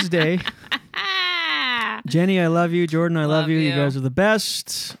Thursday. Jenny, I love you. Jordan, I love Love you. You you. guys are the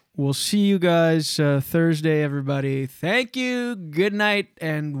best. We'll see you guys Thursday, everybody. Thank you. Good night,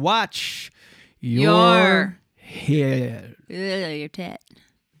 and watch your head. Your tit.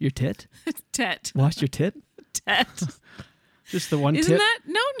 Your tit? Tet. Wash your tit? Tet. Just the one Isn't tit? that?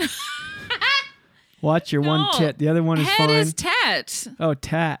 No. Watch your one No. tit. The other one is Head fine. is tet. Oh,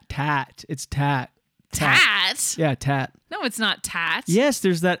 tat. Tat. It's tat. Tat? Yeah, tat. No, it's not tat. Yes,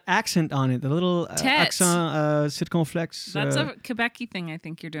 there's that accent on it. The little Tet. accent circonflexe. That's a Quebecy thing I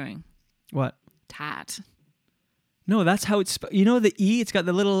think you're doing. What? Tat. No, that's how it's... You know the E? It's got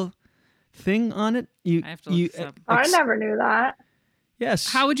the little thing on it. I have to look this up. I never knew that.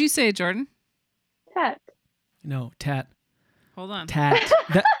 Yes. How would you say it, Jordan? Tet. No, tat. Hold on. Tat.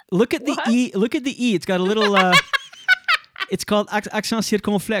 Look at the E. Look at the E. It's got a little... it's called accent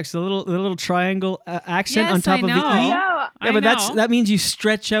circonflexe, the little triangle accent Yes, on top I of the know. E. No, Yeah, but know. that means you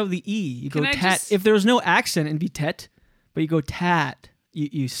stretch out the E. You go Can I tat. just- If there was no accent, it'd be tet. But you go tat.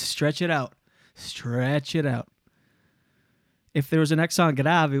 You stretch it out. Stretch it out. If there was an accent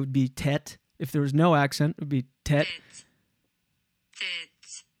grave, it would be tet. If there was no accent, it would be tet.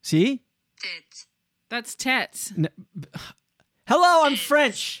 See? That's tet. Hello, I'm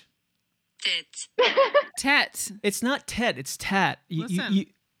French. Tet. It's not tet. It's tat. Listen.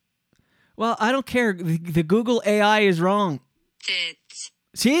 Well, I don't care. The Google AI is wrong.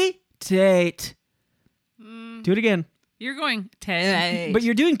 See? Tate. Do it again. You're going tet. But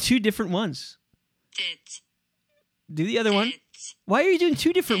you're doing two different ones. Do the other one. Why are you doing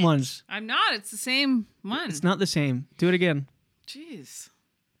two different ones? I'm not. It's the same one. It's not the same. Do it again. Jeez.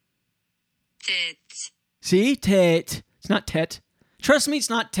 See? Tate. It's not tet. Trust me, it's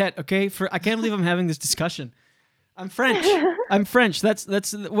not tet, okay? I can't believe I'm having this discussion. I'm French. I'm French. That's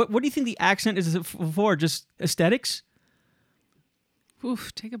what do you think the accent is for? Just aesthetics?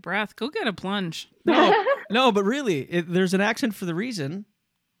 Oof, take a breath. Go get a plunge. No, but really, there's an accent for a reason.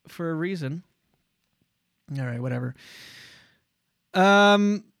 All right, whatever.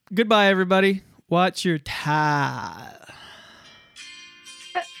 Goodbye, everybody. Watch your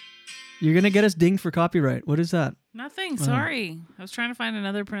You're gonna get us dinged for copyright. What is that? Nothing. Sorry. I was trying to find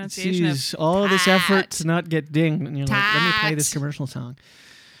another pronunciation. Jeez, all this effort to not get dinged, and you're like, let me play Tat. this commercial song.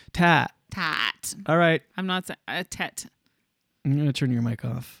 Tat. Tat. All right, I'm not saying tet. I'm gonna turn your mic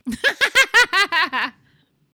off.